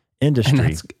tourism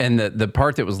industry. And the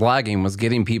part that was lagging was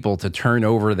getting people to turn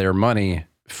over their money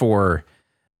for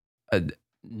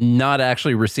not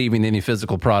actually receiving any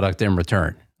physical product in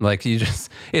return. Like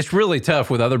it's really tough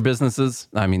with other businesses.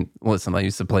 I mean, listen, I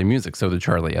used to play music, so did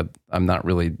Charlie. I'm not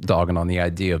really dogging on the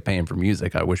idea of paying for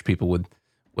music. I wish people would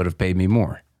have paid me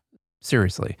more.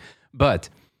 Seriously. But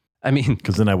I mean,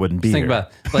 because then I wouldn't be think here.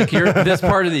 About like this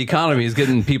part of the economy is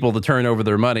getting people to turn over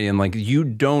their money, and like you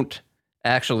don't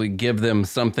actually give them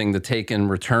something to take in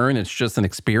return. It's just an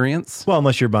experience. Well,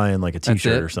 unless you're buying like a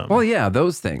t-shirt or something. Well, yeah,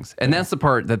 those things. And that's the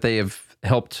part that they have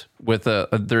helped with.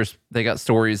 They got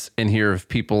stories in here of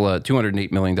people,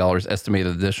 $208 million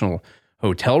estimated additional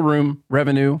hotel room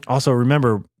revenue. Also,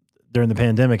 remember, during the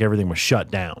pandemic, everything was shut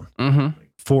down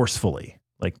forcefully.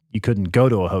 Like you couldn't go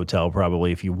to a hotel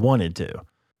probably if you wanted to.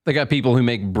 They got people who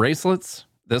make bracelets.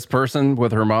 This person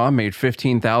with her mom made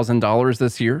 $15,000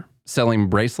 this year selling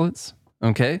bracelets.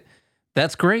 Okay,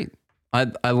 that's great.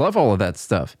 I love all of that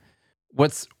stuff.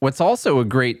 What's also a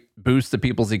great boost to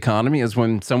people's economy is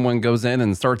when someone goes in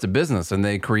and starts a business and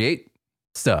they create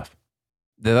stuff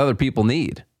that other people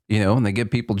need, and they give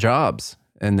people jobs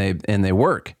and they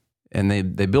work and they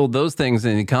build those things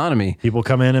in the economy. People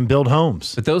come in and build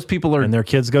homes. But those people are... And their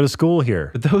kids go to school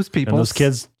here. But those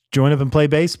kids join up and play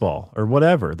baseball or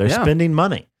whatever. They're spending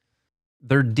money.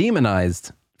 They're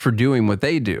demonized for doing what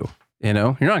they do. You're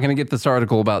not going to get this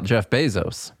article about Jeff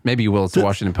Bezos. Maybe you will. It's the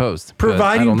Washington Post.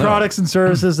 Providing products and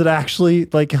services that actually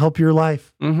like help your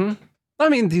life. Mm-hmm. I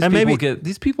mean,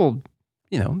 these people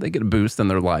they get a boost in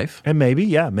their life. And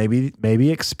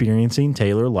maybe experiencing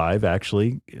Taylor live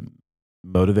actually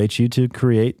motivates you to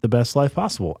create the best life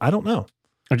possible. I don't know.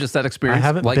 Or just that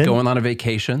experience, like going on a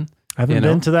vacation. I haven't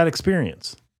been to that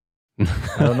experience. I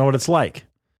don't know what it's like.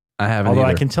 I haven't. Although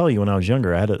either. I can tell you, when I was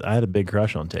younger, I had a big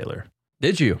crush on Taylor.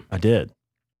 Did you? I did.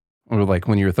 Or like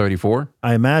when you were 34?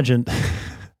 I imagine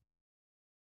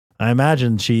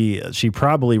she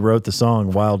probably wrote the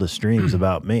song "Wildest Dreams"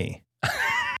 about me.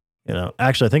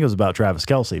 Actually, I think it was about Travis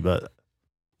Kelce, but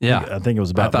yeah, I think it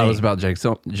was about. I thought me. it was about Jake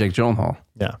Gyllenhaal.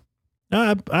 Yeah,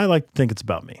 no, I like to think it's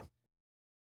about me.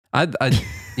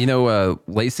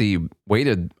 Lacey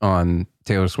waited on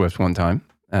Taylor Swift one time.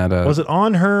 Was it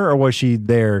on her, or was she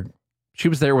there? She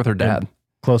was there with her dad.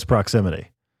 Close proximity.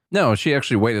 No, she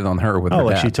actually waited on her with her dad.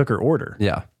 Like she took her order.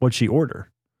 Yeah. What'd she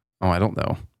order? Oh, I don't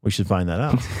know. We should find that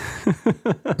out.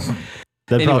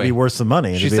 That'd probably be worth some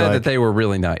money. She said that they were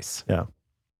really nice. Yeah.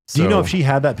 Do you know if she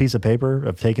had that piece of paper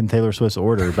of taking Taylor Swift's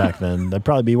order back then, that'd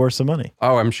probably be worth some money.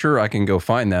 Oh, I'm sure I can go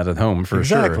find that at home for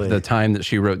sure. The time that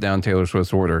she wrote down Taylor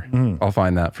Swift's order. I'll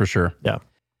find that for sure. Yeah.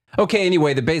 Okay,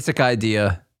 anyway, the basic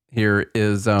idea here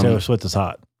is... Taylor Swift is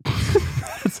hot.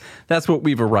 that's what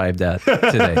we've arrived at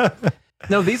today.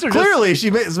 No, these are clearly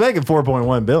she's making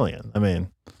 $4.1 billion. I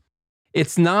mean,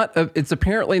 it's not. It's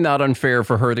apparently not unfair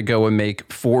for her to go and make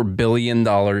 $4 billion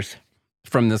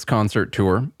from this concert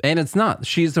tour, and it's not.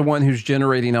 She's the one who's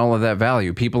generating all of that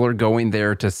value. People are going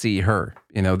there to see her.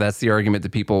 That's the argument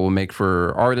that people will make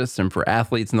for artists and for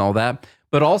athletes and all that.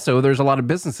 But also, there's a lot of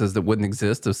businesses that wouldn't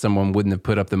exist if someone wouldn't have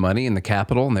put up the money and the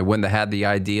capital, and they wouldn't have had the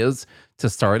ideas to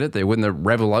start it. They wouldn't have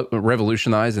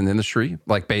revolutionized an industry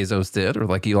like Bezos did or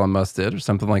like Elon Musk did or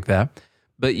something like that.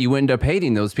 But you end up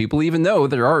hating those people, even though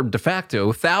there are de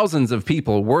facto thousands of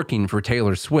people working for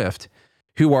Taylor Swift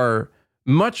who are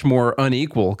much more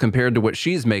unequal compared to what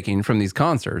she's making from these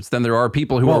concerts than there are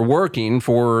people who are working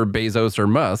for Bezos or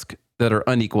Musk that are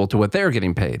unequal to what they're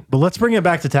getting paid. But let's bring it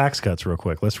back to tax cuts real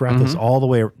quick. Let's wrap this all the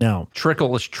way now.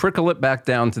 Let's trickle it back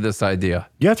down to this idea.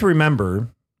 You have to remember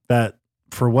that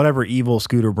for whatever evil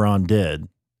Scooter Braun did,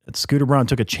 Scooter Braun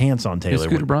took a chance on Taylor.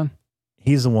 Scooter Braun?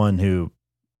 He's the one who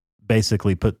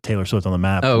basically put Taylor Swift on the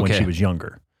map when she was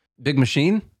younger. Big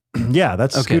Machine? Yeah,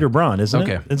 that's Scooter Braun, isn't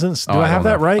it? Do I have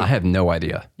that right? I have no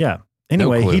idea. Yeah.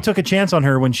 Anyway, he took a chance on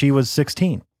her when she was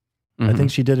 16. I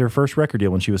think she did her first record deal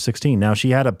when she was 16. Now,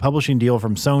 she had a publishing deal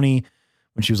from Sony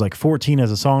when she was like 14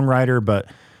 as a songwriter, but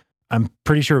I'm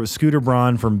pretty sure it was Scooter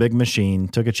Braun from Big Machine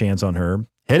took a chance on her.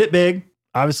 Hit it big.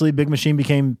 Obviously, Big Machine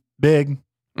became big.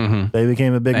 They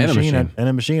became a big machine and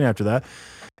a machine after that.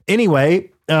 Anyway,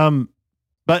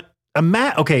 but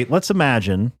let's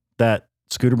imagine that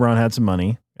Scooter Braun had some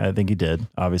money. I think he did.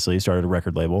 Obviously, he started a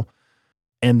record label.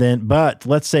 But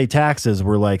let's say taxes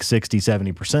were like 60,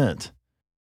 70%.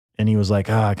 And he was like,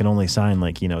 I can only sign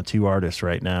 2 artists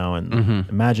right now. And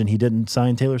imagine he didn't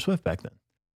sign Taylor Swift back then.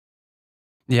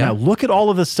 Yeah. Now look at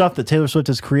all of the stuff that Taylor Swift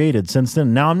has created since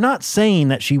then. Now, I'm not saying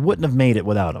that she wouldn't have made it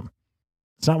without him.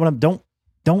 It's not what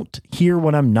don't hear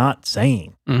what I'm not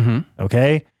saying.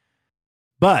 Okay.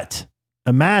 But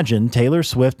imagine Taylor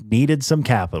Swift needed some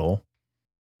capital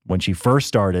when she first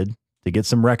started to get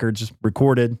some records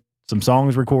recorded, some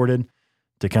songs recorded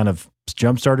to kind of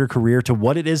jumpstart her career to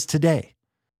what it is today.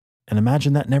 And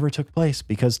imagine that never took place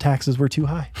because taxes were too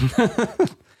high.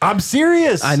 I'm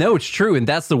serious. I know it's true. And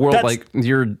that's the world.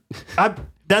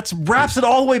 That wraps it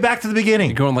all the way back to the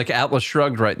beginning. You're going like Atlas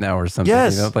Shrugged right now or something.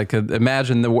 Yes.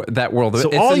 Imagine that world. So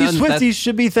all you Swifties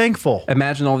should be thankful.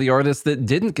 Imagine all the artists that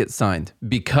didn't get signed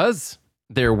because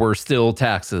there were still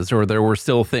taxes or there were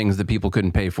still things that people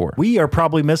couldn't pay for. We are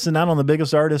probably missing out on the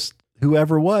biggest artist who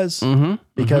ever was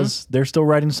because they're still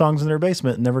writing songs in their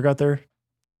basement and never got there.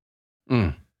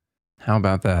 How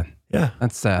about that? Yeah.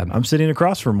 That's sad. I'm sitting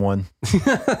across from one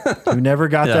who never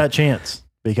got that chance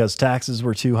because taxes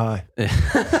were too high.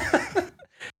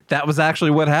 That was actually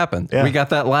what happened. Yeah. We got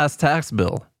that last tax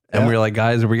bill and we were like,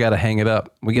 guys, we got to hang it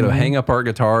up. We got to hang up our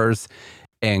guitars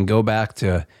and go back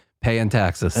to paying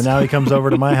taxes. And now he comes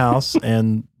over to my house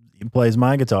and he plays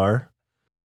my guitar.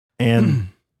 And,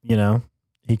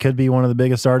 he could be one of the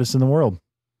biggest artists in the world.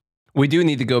 We do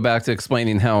need to go back to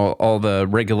explaining how all the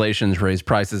regulations raise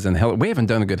prices in health. We haven't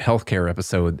done a good healthcare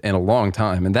episode in a long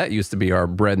time, and that used to be our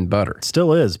bread and butter. It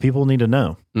still is. People need to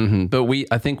know. But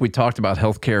I think we talked about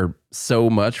healthcare so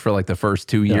much for like the first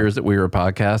 2 years that we were a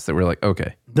podcast that we're like,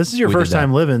 okay. This is your first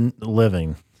time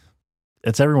living.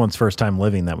 It's everyone's first time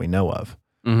living that we know of.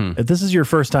 If this is your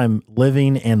first time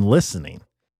living and listening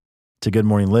to Good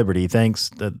Morning Liberty, thanks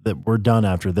that we're done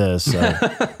after this.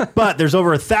 But there's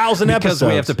over 1,000 episodes. Because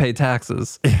we have to pay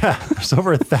taxes. Yeah, there's over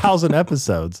 1,000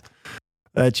 episodes.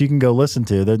 that you can go listen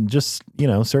to, then just,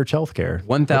 search healthcare.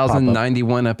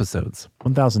 1,091 episodes.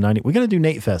 1,090. We're going to do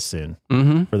Nate Fest soon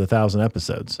for the 1,000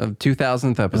 episodes. Of 2,000th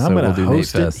And episode, I'm going we'll to do Nate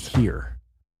host it Fest here.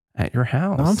 at your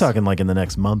house. No, I'm talking like in the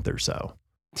next month or so.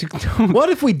 What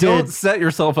if we Don't did? set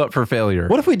yourself up for failure.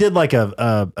 What if we did like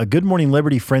a Good Morning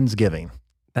Liberty Friendsgiving?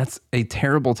 That's a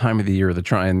terrible time of the year to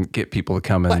try and get people to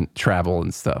come and travel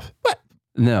and stuff. What?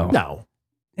 No. No.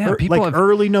 Yeah, people like have,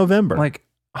 early November. like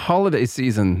holiday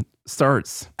season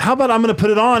starts. How about I'm going to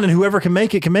put it on, and whoever can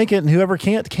make it, and whoever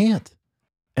can't.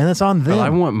 And it's on them. Well, I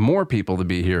want more people to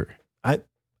be here.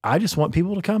 I just want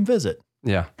people to come visit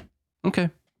Yeah. Okay.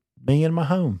 me in my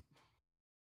home.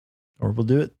 Or we'll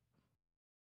do it.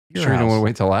 at your Sure you don't house. want to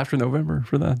wait till after November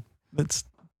for that? It's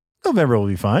November will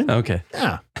be fine. Okay.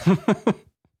 Yeah.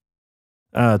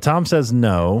 Tom says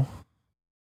no.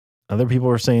 Other people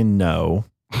are saying no.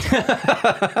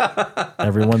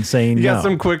 Everyone's saying You no. got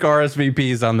some quick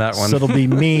RSVPs on that one. So it'll be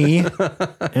me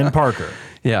and Parker.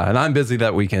 Yeah, and I'm busy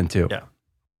that weekend too. Yeah.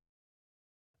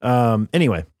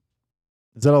 Anyway,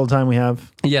 is that all the time we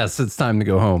have? Yes, it's time to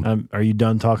go home. Are you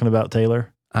done talking about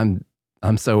Taylor? I'm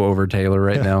so over Taylor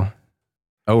right now.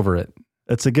 Over it.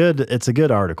 It's a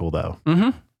good article though.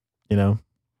 Mm-hmm.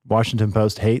 Washington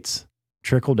Post hates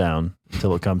trickle down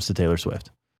until it comes to Taylor Swift.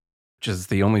 Which is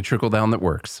the only trickle down that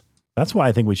works. That's why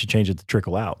I think we should change it to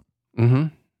trickle out. Mm-hmm.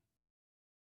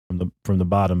 From the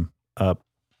bottom up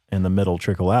and the middle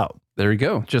trickle out. There you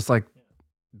go. Just like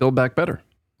Build Back Better.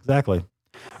 Exactly.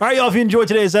 All right, y'all. If you enjoyed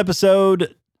today's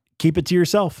episode, keep it to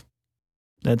yourself.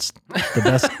 That's the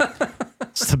best.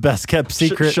 It's the best kept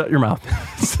secret. Shut your mouth.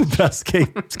 It's the best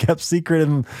kept secret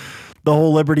in the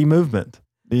whole liberty movement.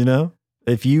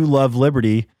 If you love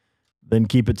liberty, then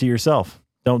keep it to yourself.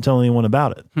 Don't tell anyone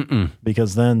about it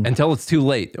because then until it's too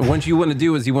late. What you want to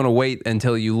do is you want to wait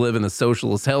until you live in a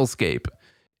socialist hellscape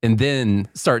and then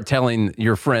start telling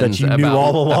your friends that you knew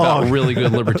all along. about really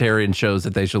good libertarian shows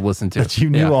that they should listen to. That you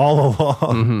knew all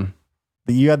along.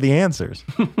 That you had the answers.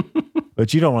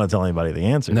 But you don't want to tell anybody the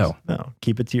answers. No,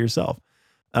 keep it to yourself.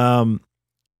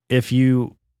 If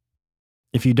you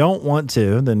don't want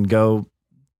to, then go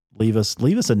leave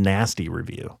us a nasty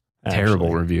review.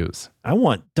 Terrible reviews.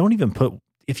 Don't even put,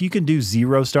 if you can do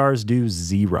 0 stars, do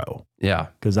 0. Yeah.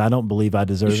 Because I don't believe I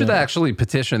deserve it. You should actually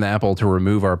petition Apple to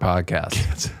remove our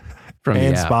podcast from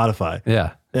and the app. Spotify.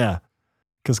 Yeah. Yeah.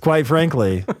 Because quite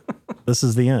frankly, this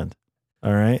is the end.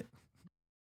 All right.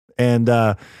 And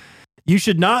you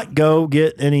should not go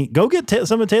get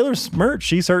some of Taylor's merch.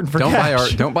 She's hurting for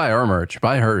cash. Don't buy our merch.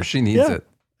 Buy hers. She needs it.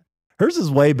 Hers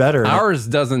is way better. Ours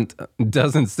doesn't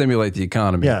stimulate the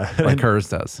economy like hers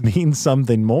does. Means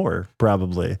something more,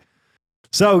 probably.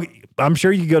 So I'm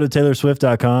sure you can go to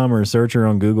TaylorSwift.com or search her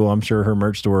on Google. I'm sure her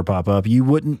merch store will pop up. You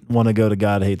wouldn't want to go to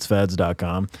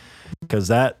GodHatesFeds.com because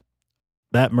that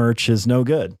merch is no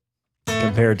good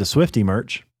compared to Swiftie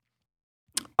merch,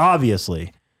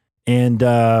 obviously. And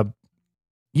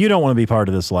you don't want to be part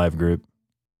of this live group.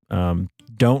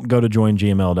 Don't go to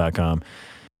joingml.com.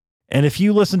 And if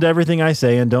you listen to everything I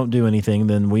say and don't do anything,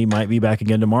 then we might be back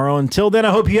again tomorrow. Until then,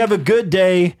 I hope you have a good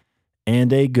day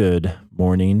and a good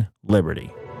morning,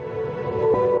 Liberty.